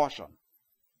number portion.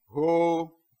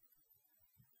 Whole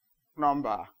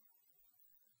number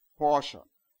portion.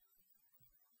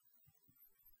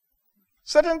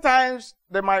 Certain times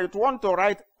they might want to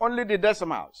write only the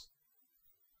decimals.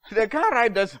 They can't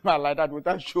write decimal like that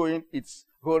without showing its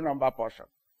whole number portion.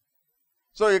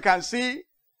 So you can see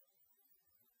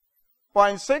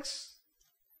 0.6.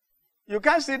 You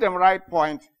can't see them write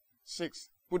 0.6.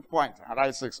 Put point and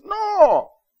write 6.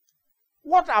 No!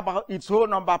 What about its whole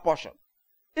number portion?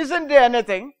 Isn't there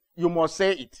anything? You must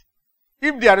say it.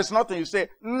 If there is nothing, you say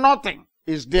nothing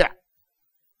is there.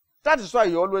 That is why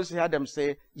you always hear them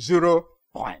say 0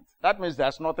 point. That means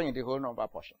there's nothing in the whole number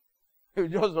portion. You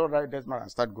just don't write decimal and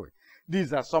start going.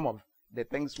 These are some of the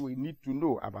things we need to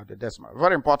know about the decimal.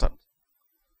 Very important.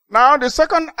 Now, the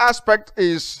second aspect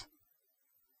is,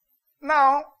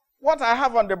 now, what I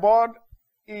have on the board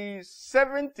is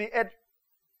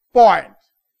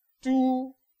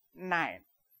 78.29.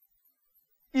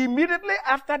 Immediately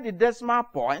after the decimal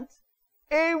point,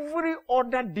 every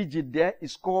other digit there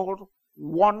is called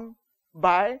 1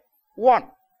 by 1.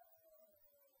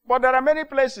 But there are many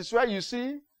places where you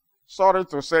see, sorry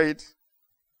to say it,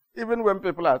 even when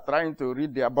people are trying to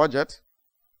read their budget,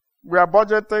 we are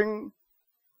budgeting,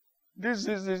 this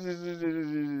is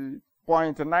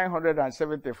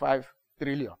 0.975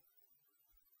 trillion.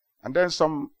 And then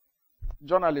some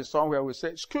journalist somewhere will say,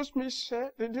 excuse me,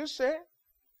 sir, did you say?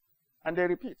 And they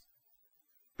repeat.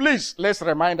 Please, let's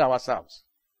remind ourselves.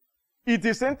 It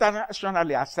is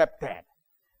internationally accepted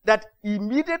that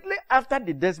immediately after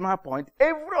the decimal point,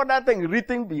 every other thing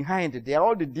written behind it,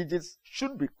 all the digits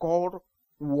should be called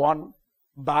 1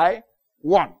 by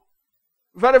 1.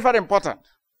 Very, very important.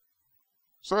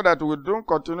 So that we don't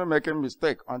continue making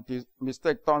mistake until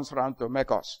mistake turns around to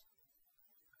make us.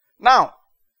 Now,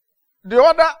 the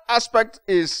other aspect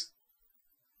is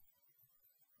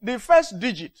the first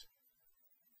digit.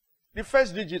 The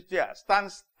first digit here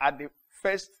stands at the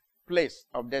first place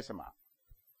of decimal.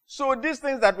 So these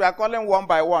things that we are calling 1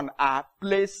 by 1 are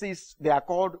places. They are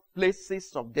called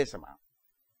places of decimal.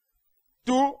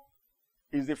 2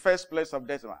 is the first place of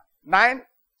decimal. 9,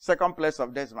 second place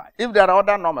of decimal. If there are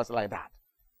other numbers like that.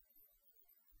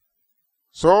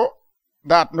 So,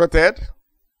 that noted.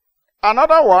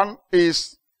 Another one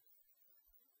is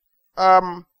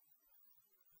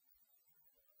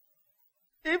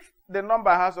if the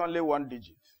number has only one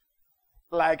digit,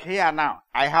 like here now,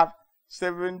 I have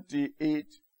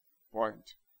 78.2.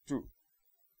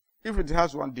 If it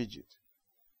has one digit,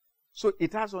 so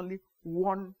it has only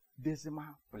one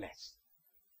decimal place.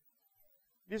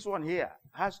 This one here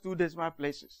has 2 decimal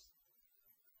places.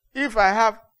 If I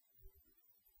have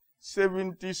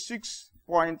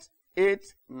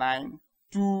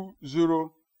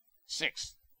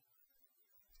 76.89206,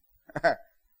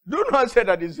 do not say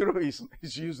that the 0 is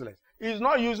useless. It's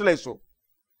not useless, so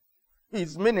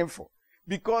it's meaningful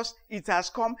because it has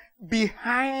come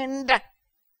behind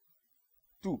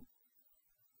 2,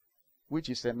 which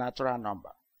is a natural number.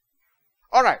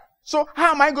 All right. So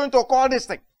how am I going to call this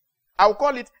thing? I'll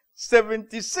call it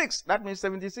 76. That means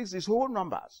 76 is whole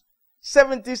numbers.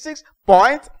 76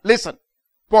 point, listen,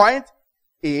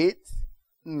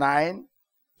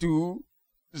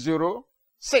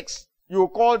 0.89206. You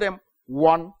call them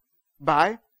 1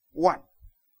 by 1.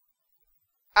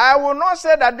 I will not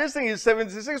say that this thing is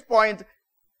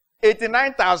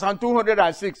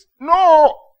 76.89,206.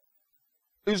 No,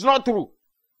 it's not true.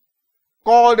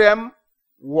 Call them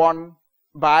 1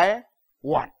 by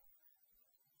 1.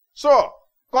 So,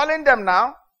 calling them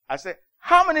now, I say,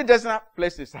 how many decimal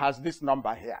places has this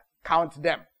number here? Count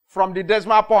them from the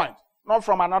decimal point, not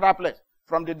from another place.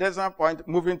 From the decimal point,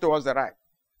 moving towards the right.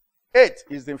 8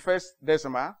 is the first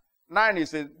decimal. 9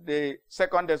 is in the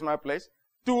second decimal place.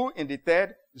 2 in the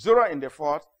third. 0 in the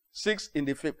fourth. 6 in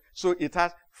the fifth. So it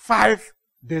has 5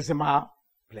 decimal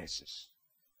places.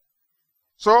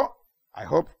 So, I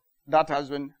hope that has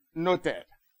been noted.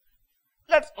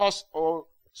 Let us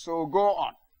also go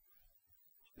on.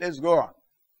 Let's go on.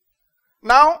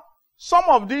 Now, some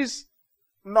of these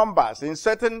numbers in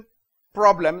certain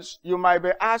problems, you might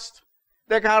be asked,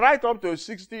 they can write up to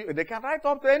 60, they can write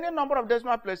up to any number of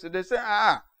decimal places. They say,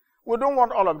 we don't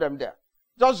want all of them there.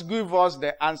 Just give us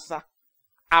the answer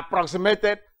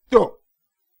approximated to.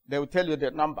 They will tell you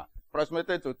the number.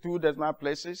 Approximated to 2 decimal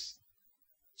places.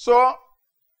 So,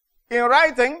 in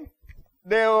writing,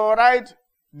 they will write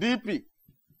DP.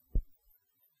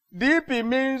 DP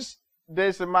means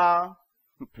decimal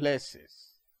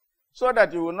places. So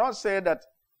that you will not say that,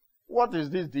 what is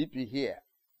this DP here?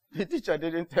 The teacher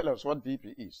didn't tell us what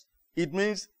DP is. It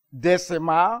means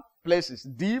decimal places.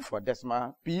 D for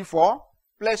decimal, P for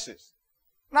places.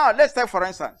 Now, let's take for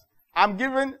instance, I'm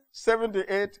given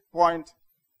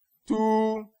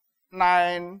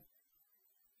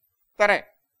 78.293.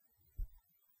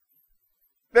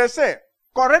 They say,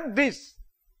 correct this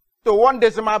to 1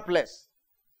 decimal place.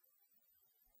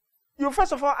 You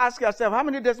first of all ask yourself, how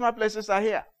many decimal places are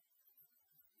here?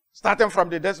 Starting from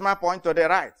the decimal point to the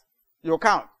right, you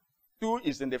count. 2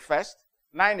 is in the first,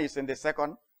 9 is in the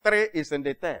second, 3 is in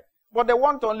the third. But they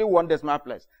want only 1 decimal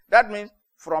place. That means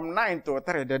from 9 to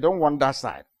 3, they don't want that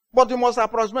side. But you must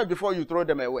approximate before you throw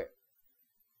them away.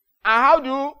 And how do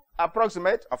you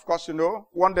approximate? Of course, you know,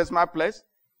 1 decimal place,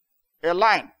 a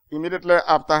line immediately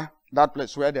after that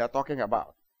place where they are talking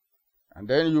about. And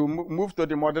then you move to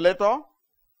the modulator.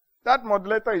 That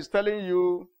modulator is telling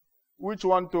you which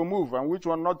one to move and which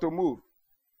one not to move.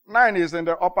 9 is in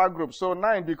the upper group, so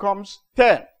 9 becomes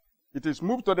 10. It is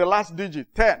moved to the last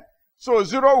digit, 10. So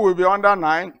 0 will be under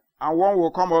 9 and 1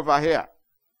 will come over here.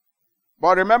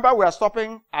 But remember, we are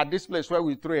stopping at this place where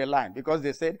we threw a line because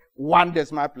they said 1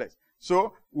 decimal place.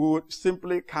 So we would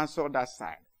simply cancel that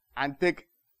side and take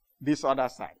this other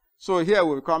side. So here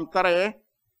will come 3,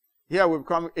 here will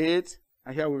come 8,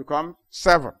 and here will come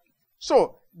 7.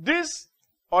 So this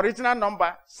original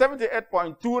number,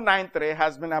 78.293,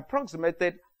 has been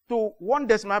approximated to 1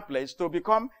 decimal place to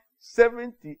become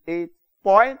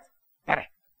 78.3.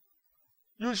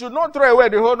 You should not throw away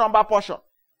the whole number portion.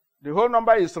 The whole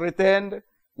number is retained.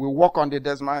 We work on the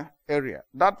decimal area.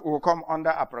 That will come under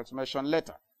approximation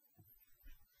later.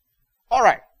 All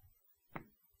right.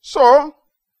 So,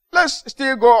 Let's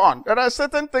still go on. There are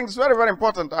certain things very, very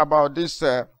important about this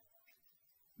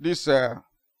decimal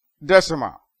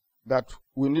that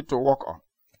we need to work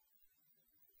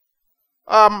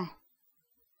on.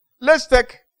 Let's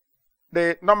take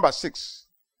the number 6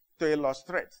 to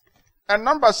illustrate. And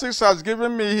number 6 has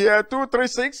given me here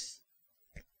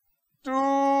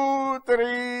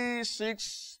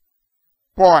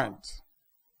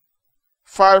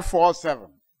 236.547.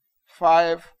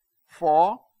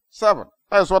 547.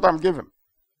 That's what I'm given.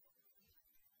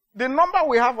 The number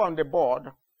we have on the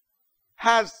board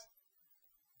has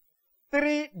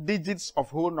 3 digits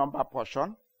of whole number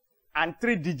portion and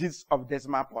 3 digits of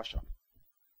decimal portion.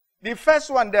 The first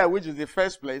one there, which is the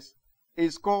first place,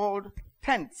 is called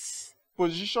tenths.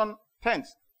 Position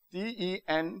tenths.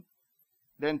 T-E-N,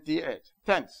 then T-H.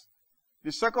 Tenths.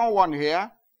 The second one here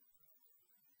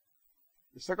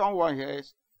is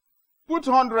put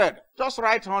 100. Just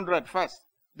write 100 first.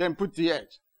 Then put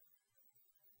TH.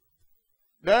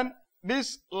 Then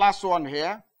this last one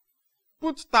here,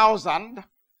 put 1,000.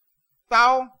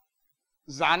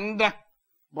 1,000.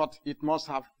 But it must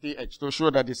have TH to show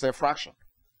that it's a fraction.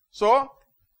 So,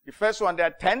 the first one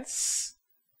there, tenths,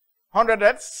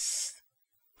 hundredths,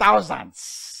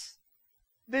 thousands.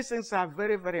 These things are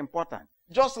very, very important.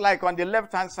 Just like on the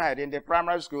left-hand side in the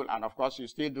primary school, and of course you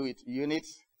still do it,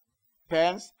 units,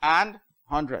 tens, and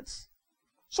hundreds.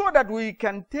 So that we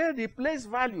can tell the place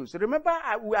values. Remember,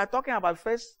 we are talking about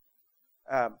first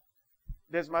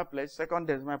decimal place, second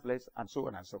decimal place, and so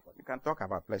on and so forth. You can talk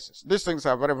about places. These things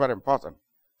are very, very important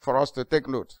for us to take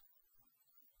note.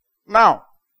 Now,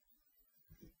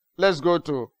 let's go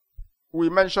to, we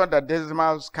mentioned that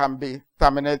decimals can be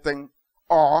terminating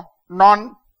or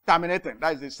non-terminating.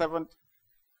 That is the 7th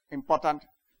important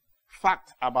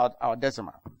fact about our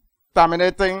decimal.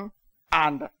 Terminating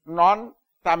and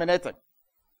non-terminating.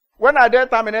 When are they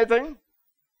terminating?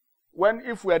 When,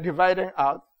 if we are dividing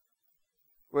out,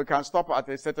 we can stop at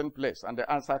a certain place and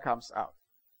the answer comes out.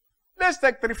 Let's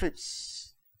take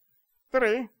 3/5.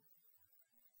 3.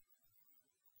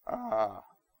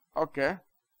 Okay.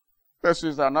 Let's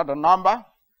use another number.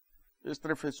 This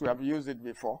 3/5, we have used it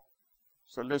before.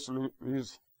 So let's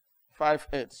use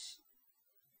 5/8.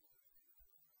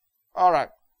 All right.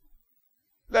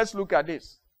 Let's look at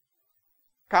this.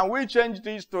 Can we change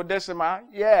this to decimal?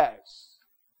 Yes.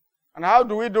 And how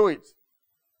do we do it?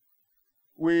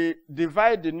 We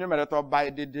divide the numerator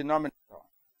by the denominator.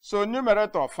 So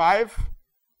numerator 5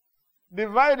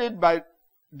 divided by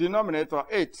denominator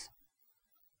 8.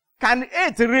 Can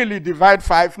 8 really divide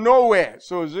 5? Nowhere.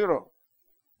 So 0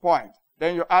 point.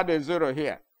 Then you add a 0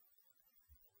 here.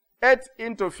 8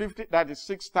 into 50, that is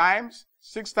 6 times.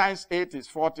 6 times 8 is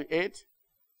 48.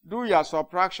 Do your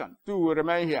subtraction. 2 will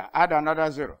remain here. Add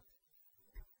another 0.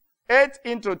 8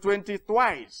 into 20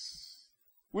 twice,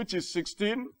 which is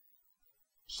 16.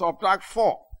 Subtract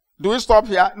 4. Do we stop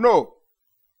here? No.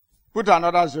 Put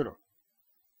another 0.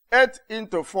 8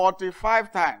 into 40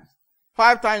 5 times.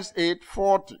 5 times 8,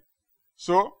 40.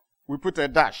 So, we put a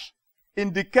dash,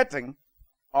 indicating,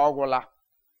 oh, voila,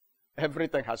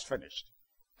 everything has finished.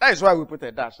 That is why we put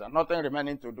a dash there. Nothing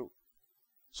remaining to do.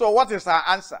 So, what is our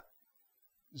answer?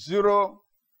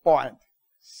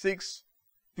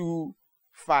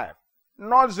 0.625.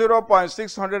 Not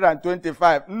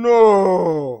 0.625.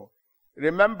 No.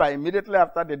 Remember, immediately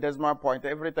after the decimal point,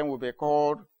 everything will be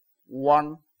called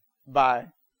 1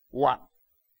 by 1.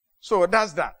 So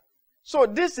that's that. So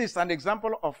this is an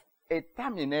example of a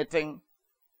terminating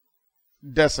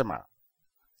decimal.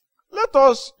 Let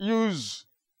us use,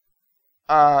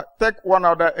 take one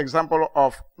other example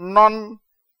of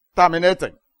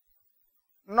non-terminating.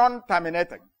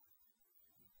 Non-terminating.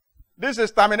 This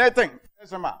is terminating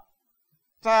decimal.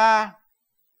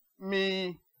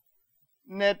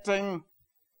 Terminating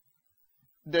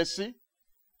decimal.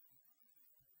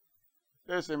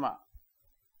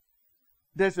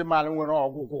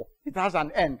 Decimal, it has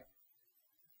an end.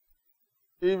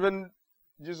 Even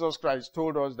Jesus Christ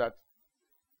told us that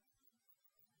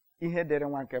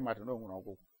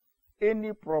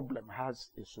any problem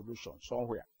has a solution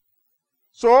somewhere.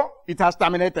 So it has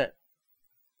terminated.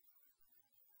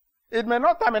 It may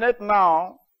not terminate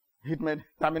now, it may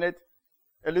terminate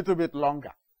a little bit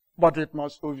longer, but it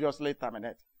must obviously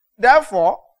terminate.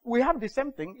 Therefore, we have the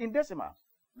same thing in decimals.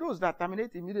 Those that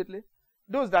terminate immediately,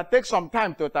 those that take some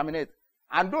time to terminate,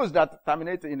 and those that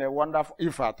terminate in a wonderful,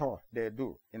 if at all they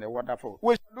do, in a wonderful.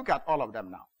 We should look at all of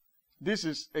them now. This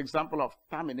is example of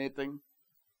terminating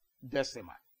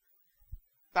decimal.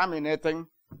 Terminating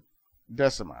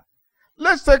decimal.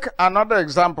 Let's take another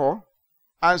example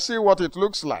and see what it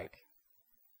looks like.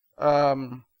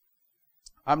 I'm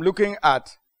looking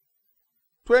at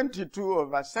 22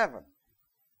 over 7.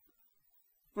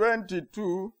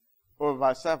 22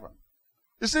 over 7.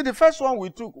 You see, the first one we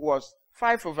took was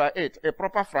 5 over 8, a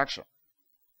proper fraction.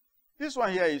 This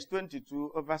one here is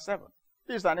 22 over 7.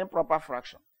 This is an improper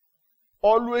fraction.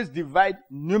 Always divide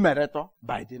numerator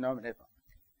by denominator.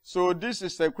 So this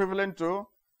is equivalent to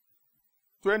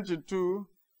 22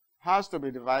 has to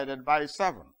be divided by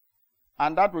 7.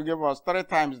 And that will give us 3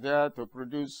 times there to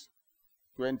produce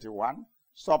 21.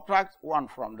 Subtract 1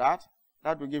 from that.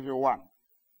 That will give you 1.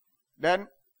 Then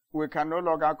we can no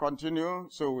longer continue,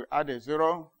 so we add a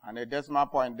 0 and a decimal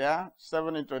point there.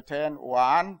 7 into 10,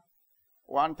 1.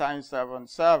 1 times 7,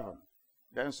 7.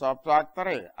 Then subtract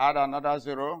 3. Add another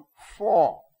 0,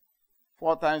 4.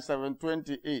 4 times 7,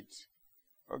 28.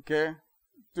 Okay,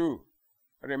 2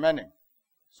 remaining.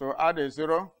 So add a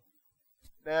 0.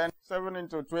 Then 7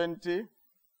 into 20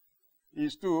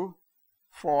 is 2,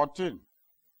 14.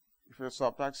 If you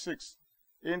subtract 6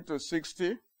 into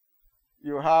 60,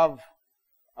 you have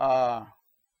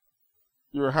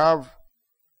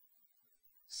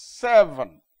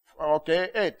 7. Okay,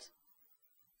 8.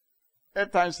 8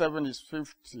 times 7 is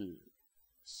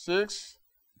 56.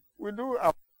 We do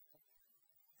a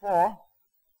 4.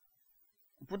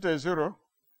 Put a 0.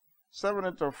 7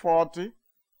 into 40.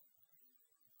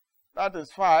 That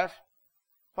is 5.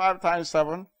 5 times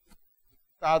 7,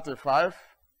 35.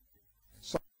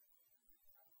 So,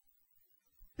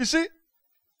 you see,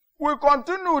 we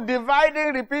continue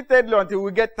dividing repeatedly until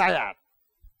we get tired.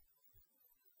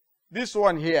 This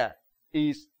one here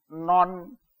is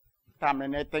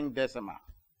non-terminating decimal.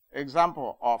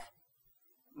 Example of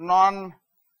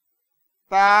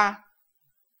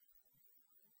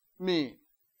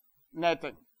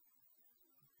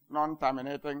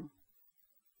non-terminating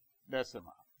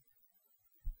decimal.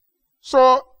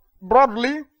 So,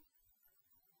 broadly,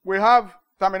 we have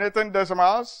terminating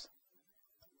decimals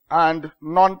and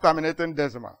non-terminating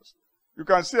decimals. You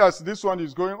can see as this one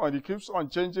is going on, it keeps on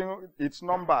changing its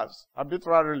numbers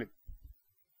arbitrarily.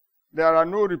 There are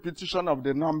no repetition of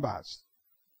the numbers.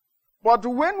 But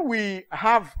when we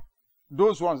have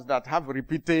those ones that have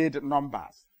repeated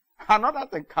numbers, another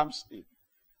thing comes in.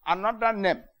 Another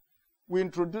name. We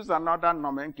introduce another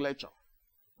nomenclature.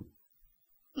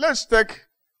 Let's take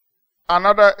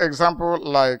another example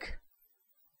like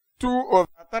 2 over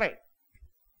 3.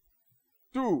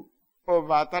 2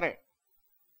 over 3.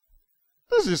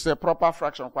 This is a proper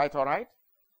fraction, quite all right.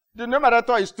 The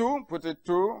numerator is 2, put it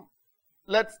 2.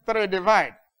 Let 3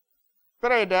 divide.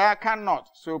 3 there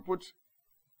cannot, so put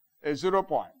a 0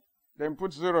 point. Then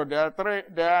put 0 there, 3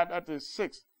 there, that is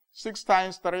 6. 6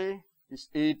 times 3 is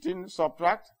 18,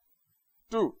 subtract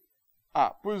 2.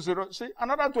 Put 0, see,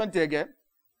 another 20 again.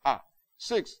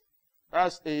 6,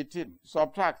 that's 18,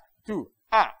 subtract 2.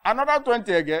 Another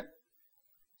 20 again.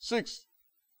 6,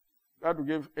 that will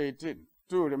give 18.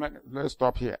 2 remain. Let's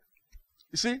stop here.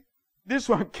 You see, this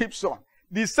one keeps on.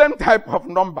 The same type of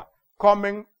number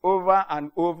coming over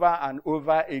and over and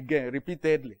over again,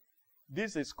 repeatedly.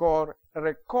 This is called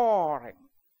recurring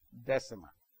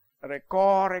decimal.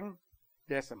 Recurring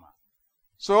decimal.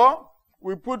 So,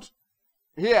 we put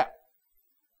here,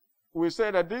 we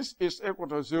say that this is equal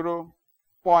to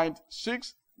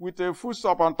 0.6 with a full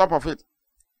stop on top of it.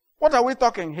 What are we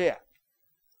talking here?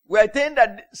 We are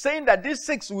saying that this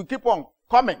 6 will keep on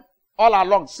coming all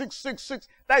along. 6, 6, 6.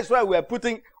 That is why we are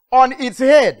putting on its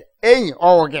head.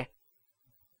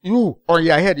 You on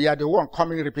your head, you are the one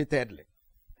coming repeatedly.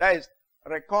 That is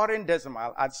recurring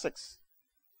decimal at 6.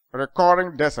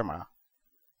 Recurring decimal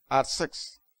at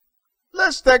 6.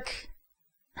 Let's take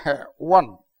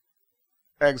one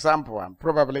example and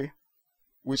probably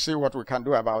we see what we can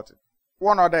do about it.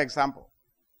 One other example.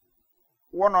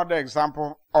 One other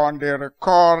example on the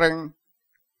recurring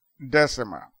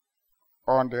decimal.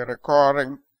 On the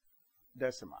recurring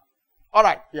decimal. All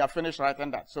right, we have finished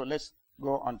writing that. So let's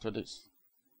go on to this.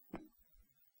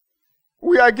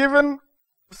 We are given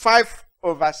 5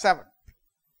 over 7.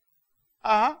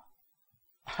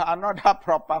 Another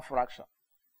proper fraction.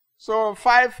 So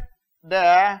 5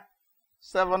 there,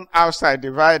 7 outside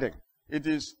dividing. It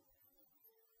is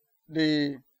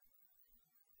the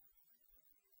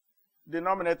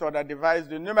denominator that divides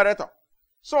the numerator.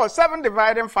 So 7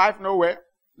 dividing 5, nowhere,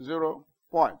 0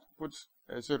 point. Put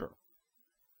a 0.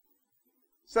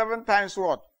 7 times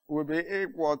what? Will be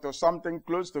equal to something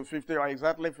close to 50 or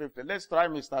exactly 50. Let's try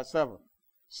Mr. 7.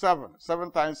 7.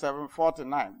 7 times 7,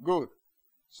 49. Good.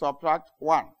 Subtract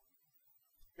 1.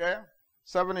 Okay?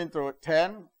 7 into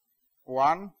 10,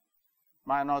 1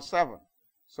 minus 7.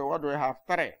 So what do we have?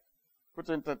 3. Put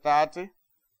into 30.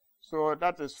 So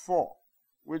that is 4,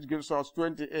 which gives us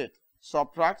 28.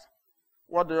 Subtract.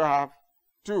 What do you have?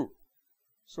 2.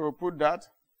 So put that.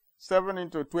 7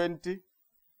 into 20,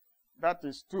 that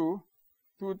is 2.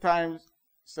 2 times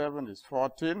 7 is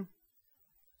 14.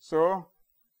 So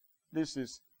this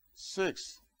is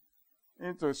 6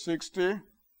 into 60.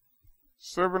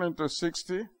 7 into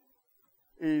 60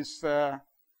 is 8.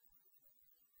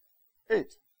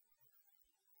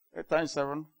 8 times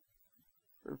 7,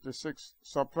 56.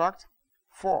 Subtract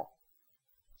 4.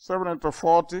 7 into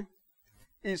 40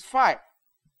 is 5.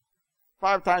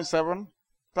 5 times 7,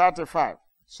 35.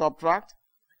 Subtract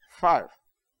 5.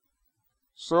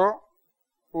 So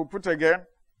we'll put again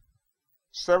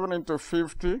 7 into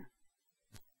 50.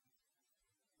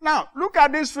 Now, look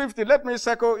at this 50. Let me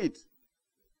circle it.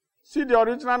 See the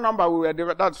original number we were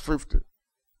given, that's 50.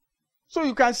 So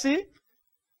you can see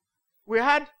we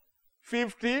had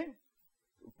 50 to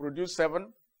produce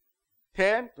 7,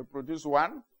 10 to produce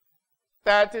 1,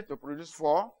 30 to produce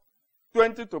 4,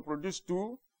 20 to produce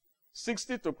 2,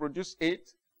 60 to produce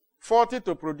 8, 40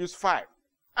 to produce 5.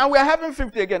 And we are having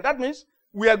 50 again. That means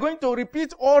we are going to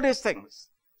repeat all these things.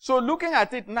 So looking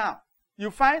at it now, you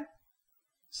find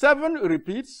 7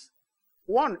 repeats,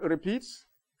 1 repeats,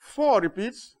 4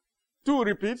 repeats, 2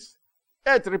 repeats,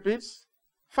 8 repeats,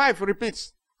 5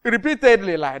 repeats,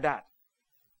 repeatedly like that.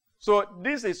 So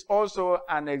this is also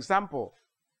an example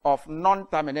of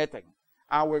non-terminating.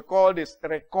 And we call this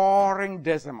recurring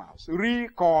decimals.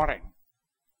 Recurring.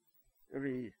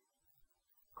 Recurring.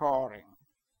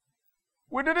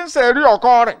 We didn't say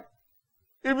reoccurring,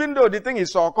 even though the thing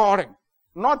is occurring.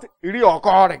 Not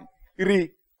reoccurring,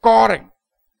 recurring.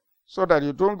 So that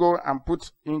you don't go and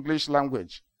put English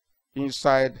language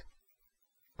inside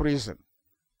prison.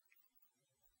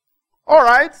 All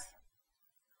right.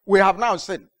 We have now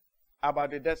seen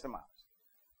about the decimals.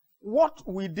 What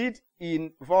we did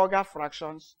in vulgar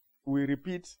fractions, we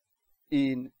repeat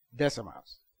in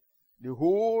decimals. The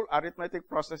whole arithmetic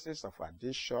processes of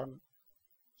addition,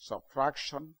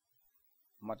 subtraction,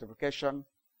 multiplication,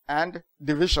 and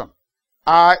division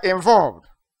are involved.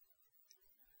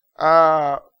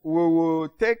 We will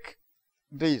take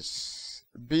this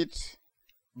bit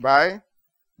by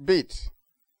bit.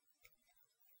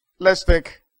 Let's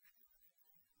take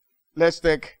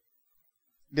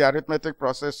the arithmetic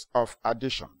process of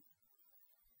addition.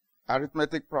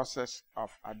 Arithmetic process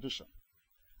of addition.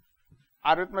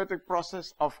 Arithmetic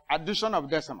process of addition of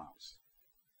decimals.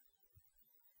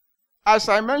 As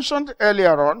I mentioned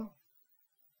earlier on,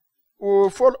 we'll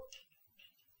follow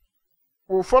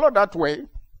that way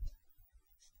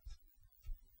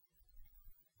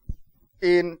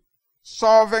in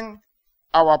solving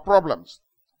our problems.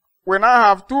 We now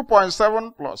have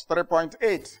 2.7 plus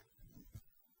 3.8.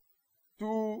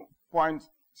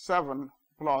 2.7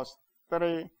 plus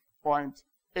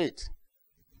 3.8.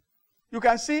 You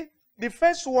can see the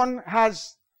first one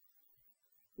has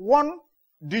 1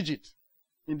 digit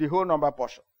in the whole number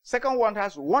portion. Second one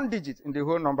has 1 digit in the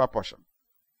whole number portion.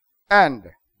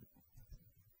 And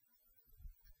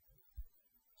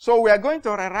so we are going to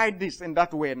rewrite this in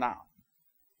that way now.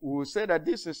 We will say that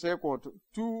this is equal to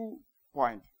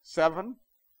 2.7,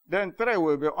 then 3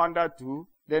 will be under 2,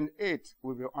 then 8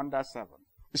 will be under 7.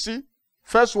 You see,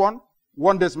 first one,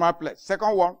 1 decimal place.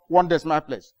 Second one, 1 decimal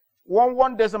place.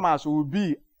 1 decimals will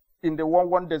be in the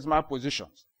 1 decimal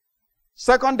positions.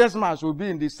 Second decimals will be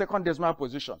in the second decimal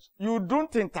positions. You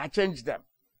don't interchange them.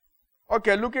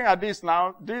 Okay, looking at this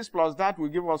now, this plus that will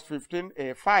give us 15,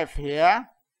 a 5 here,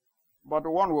 but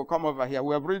 1 will come over here.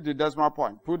 We have reached the decimal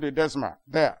point. Put the decimal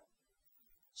there.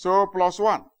 So plus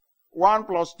 1. 1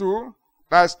 plus 2,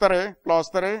 that's 3, plus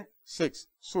 3, 6.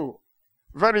 So,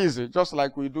 very easy, just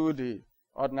like we do the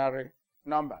ordinary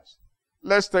numbers.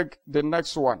 Let's take the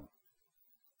next one.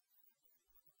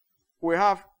 We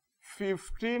have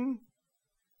 15.86,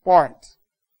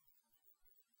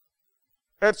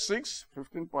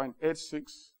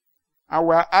 15.86, and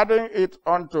we're adding it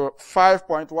onto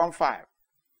 5.15,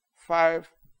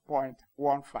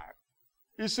 5.15.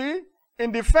 You see,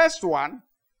 in the first one,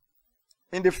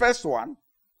 the first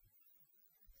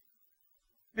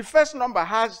number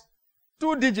has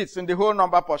 2 digits in the whole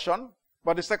number portion,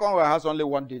 but the second one has only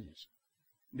 1 digit.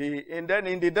 And then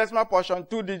in the decimal portion,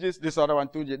 2 digits, this other one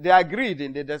 2 digits. They agreed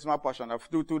in the decimal portion of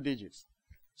 2 digits.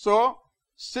 So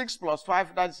 6 plus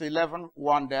 5, that's 11,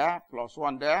 1 there, plus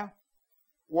 1 there.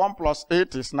 1 plus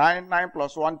 8 is 9, 9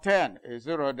 plus 1, 10, is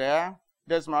 0 there.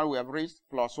 Decimal we have reached,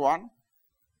 plus 1.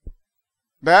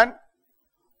 Then,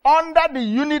 under the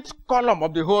unit column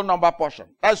of the whole number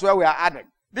portion, that's where we are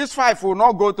adding. This 5 will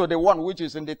not go to the 1 which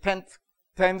is in the 10th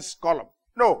column.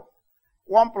 No.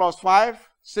 1 plus 5,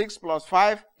 6 plus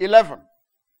 5, 11.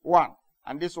 1.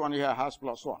 And this one here has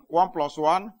plus 1. 1 plus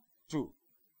 1, 2.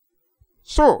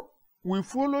 So, we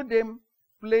follow them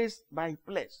place by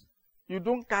place. You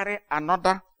don't carry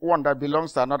another one that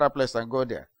belongs to another place and go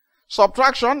there.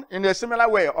 Subtraction in a similar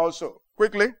way also.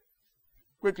 Quickly,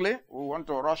 we want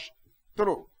to rush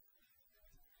through.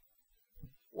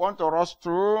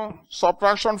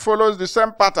 Subtraction follows the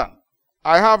same pattern.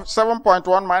 I have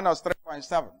 7.1 minus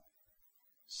 3.7.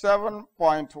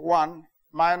 7.1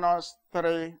 minus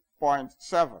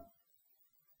 3.7.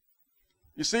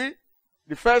 You see,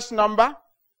 the first number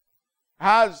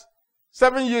has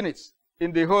 7 units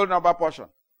in the whole number portion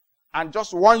and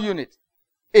just 1 unit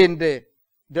in the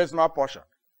decimal portion.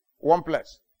 1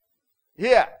 place.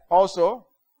 Here also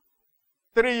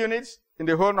 3 units in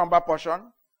the whole number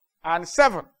portion and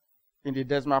 7 in the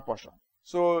decimal portion.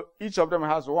 So each of them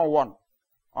has 1 1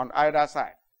 on either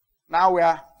side. Now we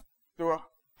are to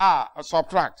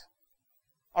subtract.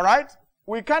 All right?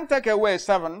 We can't take away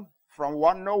 7 from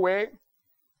 1. No way.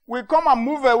 We come and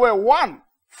move away 1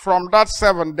 from that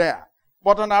 7 there.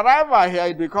 But on arrival here,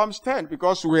 it becomes 10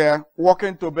 because we are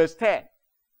working to base 10.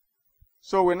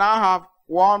 So we now have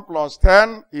 1 plus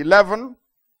 10, 11.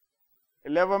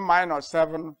 11 minus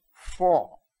 7,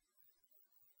 4.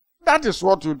 That is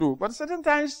what you do. But certain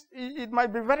times, it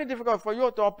might be very difficult for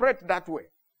you to operate that way.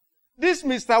 This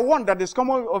Mr. 1 that is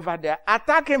coming over there,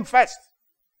 attack him first.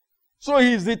 So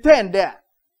he's the 10 there.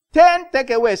 10 take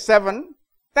away 7,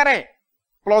 3.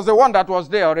 Plus the 1 that was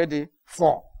there already,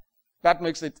 4. That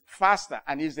makes it faster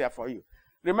and easier for you.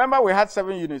 Remember, we had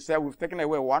 7 units there. We've taken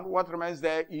away 1. What remains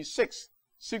there is 6.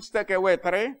 6 take away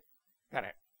 3. 3.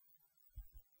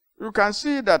 You can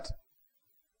see that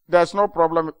there's no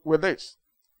problem with this.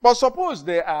 But suppose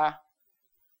they are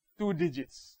 2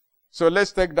 digits. So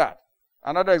let's take that.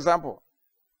 Another example.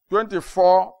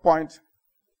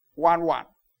 24.11.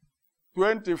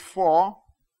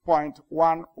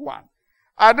 24.11.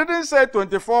 I didn't say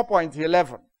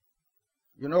 24.11.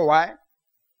 You know why?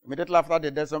 Immediately after the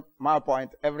decimal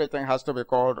point, everything has to be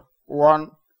called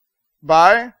 1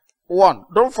 by 1.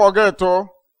 Don't forget to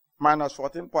minus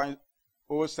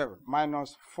 14.07.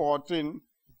 Minus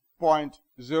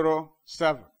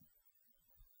 14.07.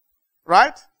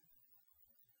 Right?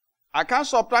 I can't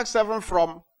subtract 7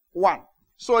 from 1.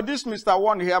 So this Mr.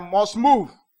 1 here must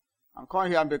move and come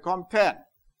here and become 10.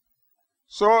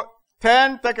 So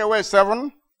 10 take away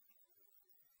 7.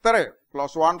 3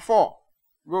 plus 1, 4.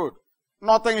 Good.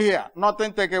 Nothing here.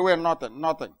 Nothing take away nothing.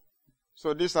 Nothing.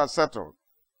 So these are settled.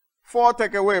 4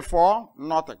 take away 4.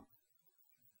 Nothing.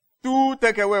 2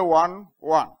 take away 1.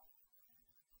 1.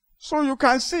 So you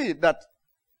can see that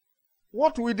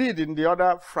what we did in the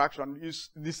other fraction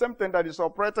is the same thing that is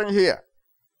operating here.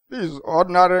 This is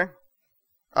ordinary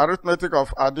arithmetic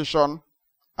of addition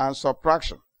and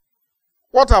subtraction.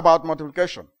 What about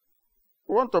multiplication?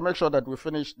 We want to make sure that we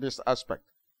finish this aspect.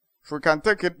 If we can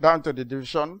take it down to the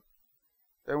division,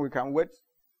 then we can wait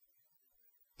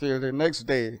till the next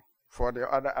day for the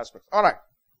other aspects. All right,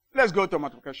 let's go to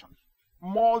multiplication.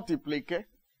 Multiplication.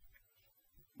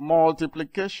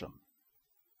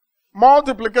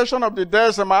 Multiplication of the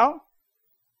decimal.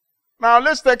 Now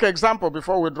let's take an example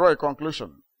before we draw a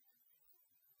conclusion.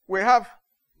 We have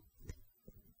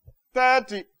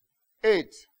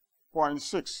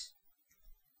 38.6.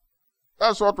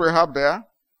 That's what we have there.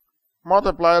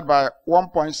 Multiplied by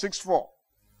 1.64.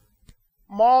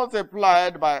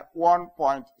 Multiplied by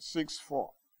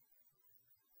 1.64.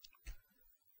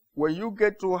 When you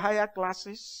get to higher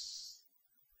classes,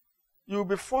 you'll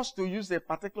be forced to use a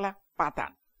particular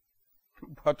pattern.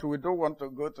 But we don't want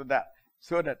to go to that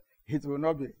so that it will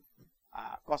not be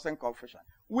causing confusion.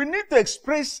 We need to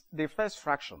express the first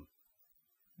fraction,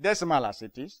 decimal as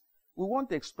it is. We want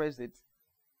to express it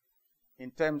in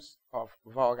terms of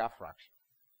vulgar fraction.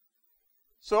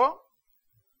 So,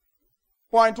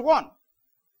 0.1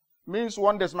 means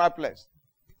 1 decimal place.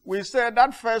 We say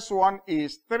that first one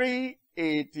is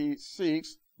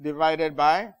 386 divided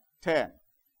by 10.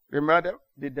 Remember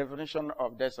the definition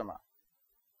of decimal.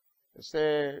 They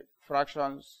say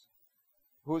fractions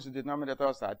whose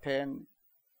denominators are 10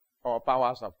 or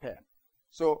powers of 10.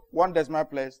 So 1 decimal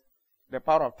place, the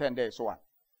power of 10 there is 1.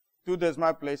 2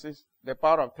 decimal places, the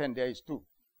power of 10 there is 2.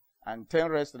 And 10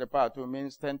 raised to the power 2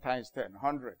 means 10 times 10,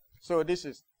 100. So this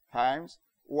is times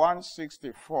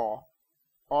 164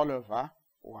 all over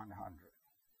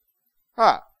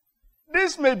 100.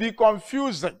 This may be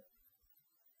confusing.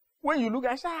 When you look,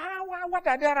 I say, what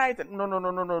are they writing? No,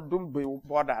 don't be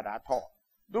bothered at all.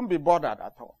 Don't be bothered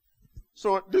at all.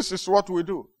 So this is what we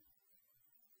do.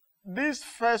 This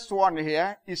first one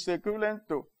here is equivalent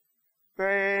to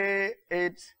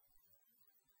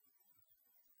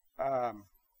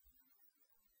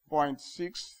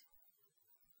 38.6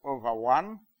 over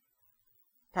 1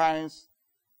 times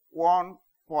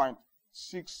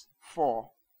 1.64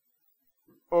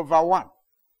 over 1.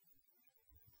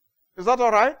 Is that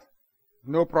all right?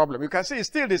 No problem. You can see it's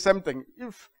still the same thing.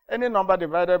 If any number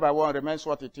divided by 1 remains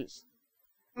what it is.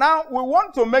 Now, we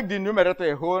want to make the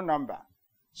numerator a whole number.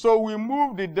 So we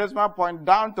move the decimal point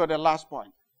down to the last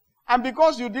point. And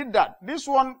because you did that, this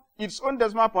one, its own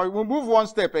decimal point, will move one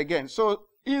step again. So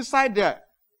inside there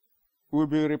will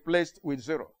be replaced with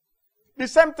 0. The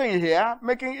same thing here,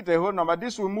 making it a whole number.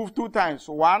 This will move 2 times.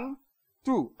 1,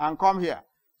 2, and come here.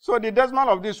 So the decimal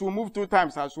of this will move 2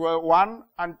 times as well. 1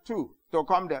 and 2 to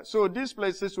come there. So these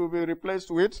places will be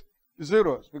replaced with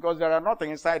zeros because there are nothing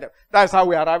inside them. That's how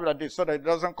we arrived at this so that it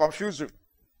doesn't confuse you.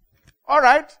 All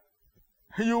right.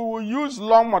 You will use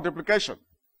long multiplication.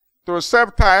 To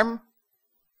save time,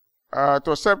 we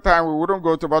wouldn't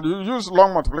go to, but you use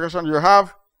long multiplication. You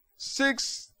have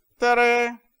 6,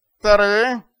 3,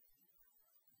 3,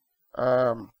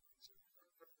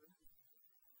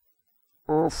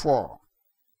 04,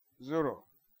 0,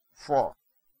 4,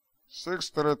 6,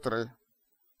 3, 3,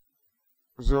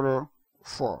 0,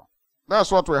 4.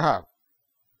 That's what we have.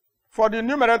 For the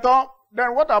numerator,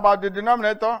 then what about the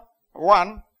denominator?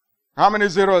 1. How many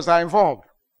zeros are involved?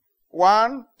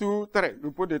 1, 2, 3.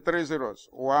 You put the 3 zeros.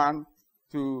 1,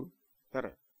 2, 3.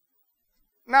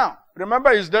 Now,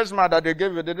 remember it's decimal that they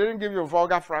gave you. They didn't give you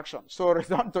vulgar fraction. So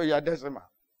return to your decimal.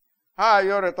 How are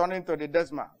you returning to the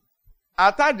decimal?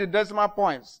 Attach the decimal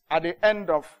points at the end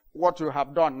of what you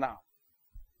have done now.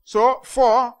 So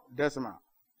 4 decimal.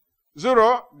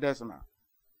 0 decimal.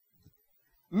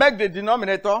 Make the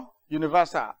denominator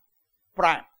universal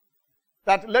prime.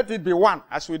 That let it be 1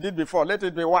 as we did before. Let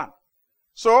it be 1.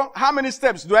 So, how many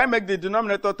steps do I make the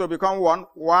denominator to become 1?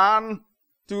 1,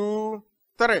 2,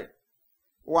 3.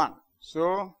 1.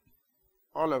 So,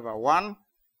 all over 1.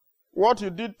 What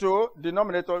you did to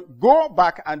denominator, go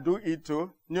back and do it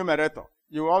to numerator.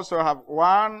 You also have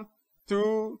 1,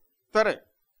 2, 3.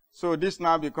 So, this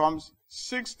now becomes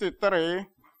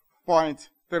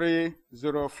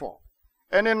 63.304.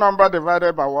 Any number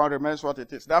divided by 1 remains what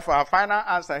it is. Therefore, our final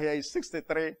answer here is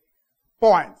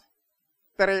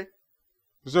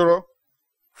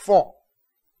 63.304.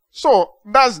 So,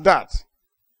 that's that.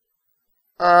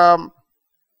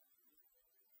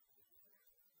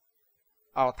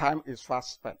 Our time is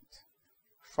fast spent.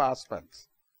 Fast spent.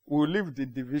 We'll leave the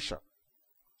division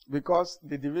because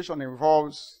the division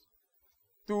involves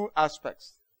 2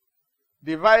 aspects.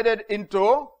 Divided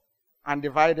into and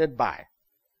divided by.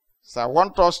 So I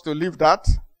want us to leave that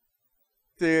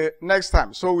till next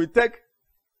time. So we take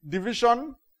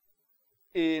division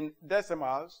in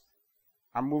decimals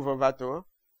and move over to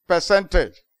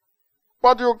percentage.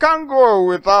 But you can't go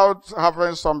without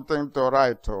having something to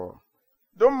write to.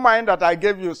 Don't mind that I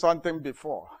gave you something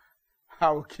before. I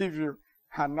will give you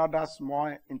another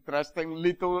small, interesting,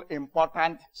 little,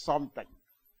 important something.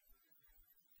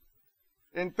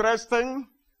 Interesting,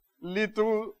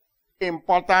 little,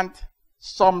 important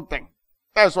something.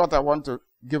 That's what I want to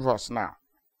give us now.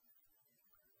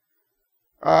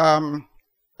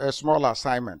 A small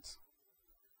assignment.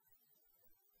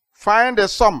 Find the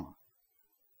sum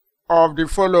of the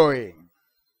following.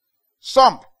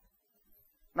 Sum.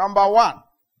 Number 1.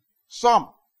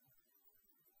 Sum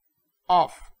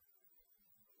of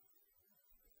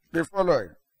the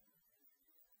following.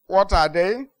 What are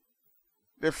they?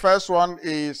 The first one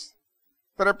is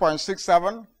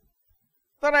 3.67.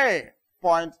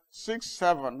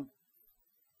 3.67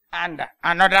 and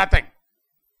another thing.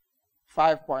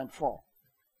 5.4.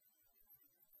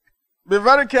 Be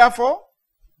very careful.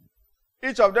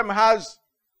 Each of them has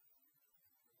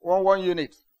one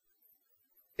unit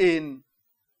in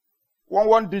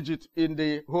one digit in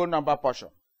the whole number portion.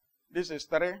 This is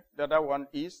 3, the other one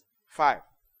is 5.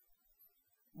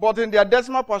 But in their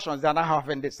decimal portions, they are not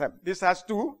having the same. This has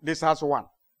 2, this has 1.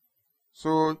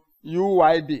 So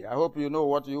UYB, I hope you know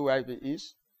what UYB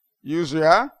is. Use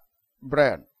your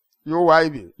brain.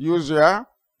 UYB, use your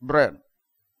brain.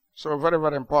 So very,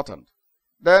 very important.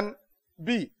 Then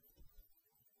B.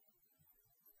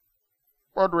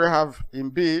 What do we have in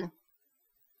B?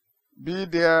 B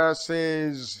there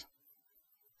says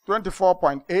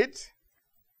 24.8,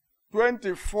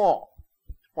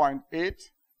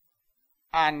 24.8,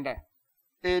 and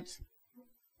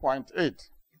 8.8.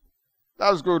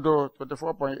 That's good though,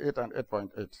 24.8 and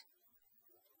 8.8.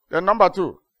 Then number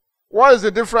 2. What is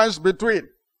the difference between?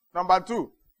 Number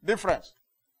 2, difference.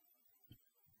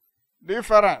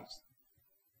 Difference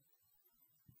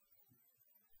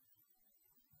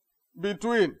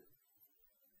between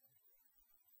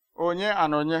Onye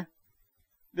and Onye.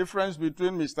 Difference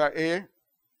between Mr. A.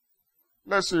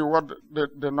 Let's see what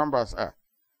the numbers are.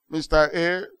 Mr.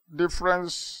 A,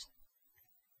 difference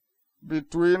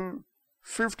between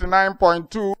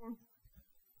 59.2,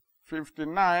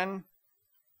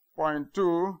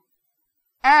 59.2,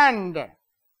 and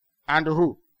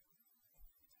who?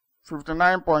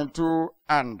 59.2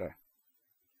 and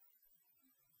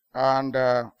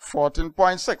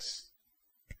 14.6.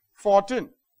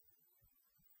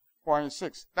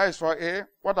 14.6. That is for A.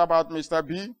 What about Mr.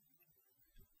 B?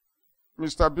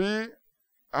 Mr. B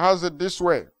has it this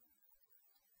way.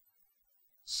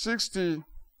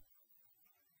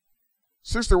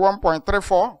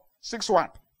 61.34,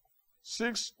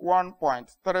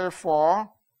 61.34,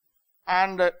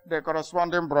 and the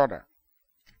corresponding brother.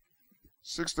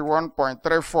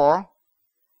 61.34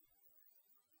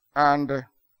 and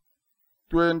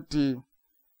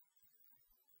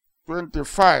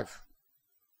 25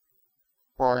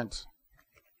 point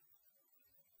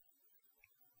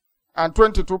and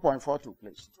 22.42,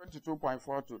 please.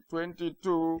 22.42.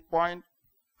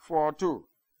 22.42.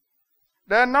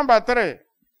 Then number 3.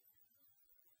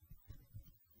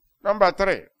 Number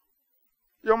 3.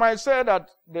 You might say that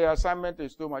the assignment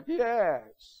is too much.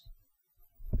 Yes.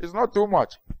 It's not too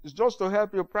much. It's just to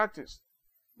help you practice.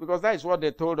 Because that is what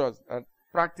they told us, that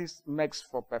practice makes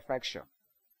for perfection.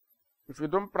 If you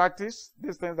don't practice,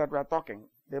 these things that we are talking,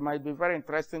 they might be very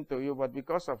interesting to you, but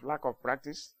because of lack of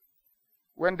practice,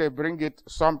 when they bring it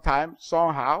sometime,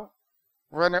 somehow,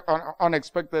 when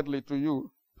unexpectedly to you,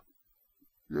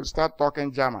 you start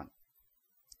talking German.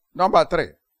 Number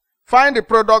 3. Find the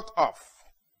product of.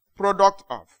 Product.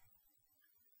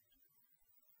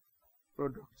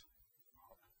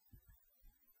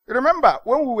 Remember,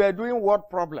 when we were doing word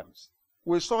problems,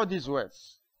 we saw these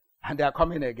words, and they are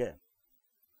coming again.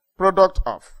 Product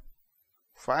of.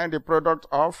 Find the product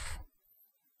of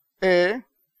A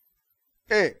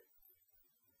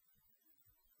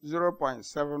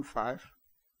 0.75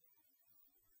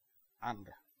 and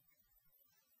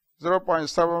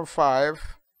 0.75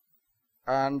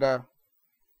 and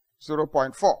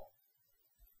 0.4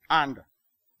 and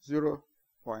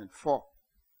 0.4.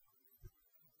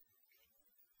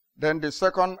 Then the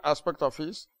second aspect of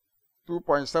is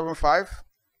 2.75,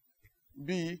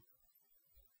 B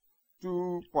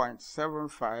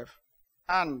 2.75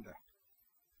 and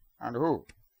who?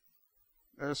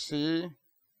 Let's see,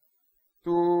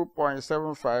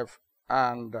 2.75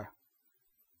 and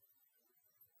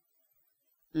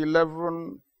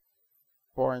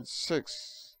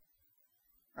 11.6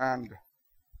 and,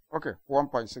 okay,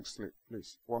 1.6,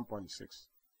 please, 1.6.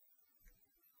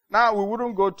 Now we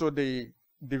wouldn't go to the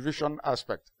division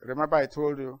aspect. Remember I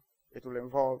told you it will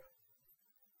involve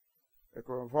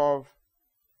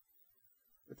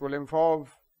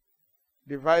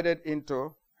divided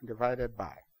into and divided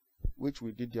by, which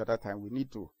we did the other time. We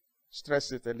need to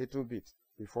stress it a little bit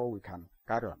before we can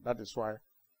carry on. That is why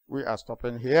we are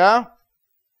stopping here.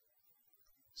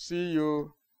 See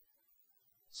you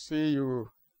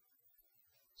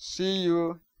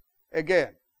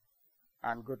again,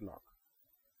 and good luck.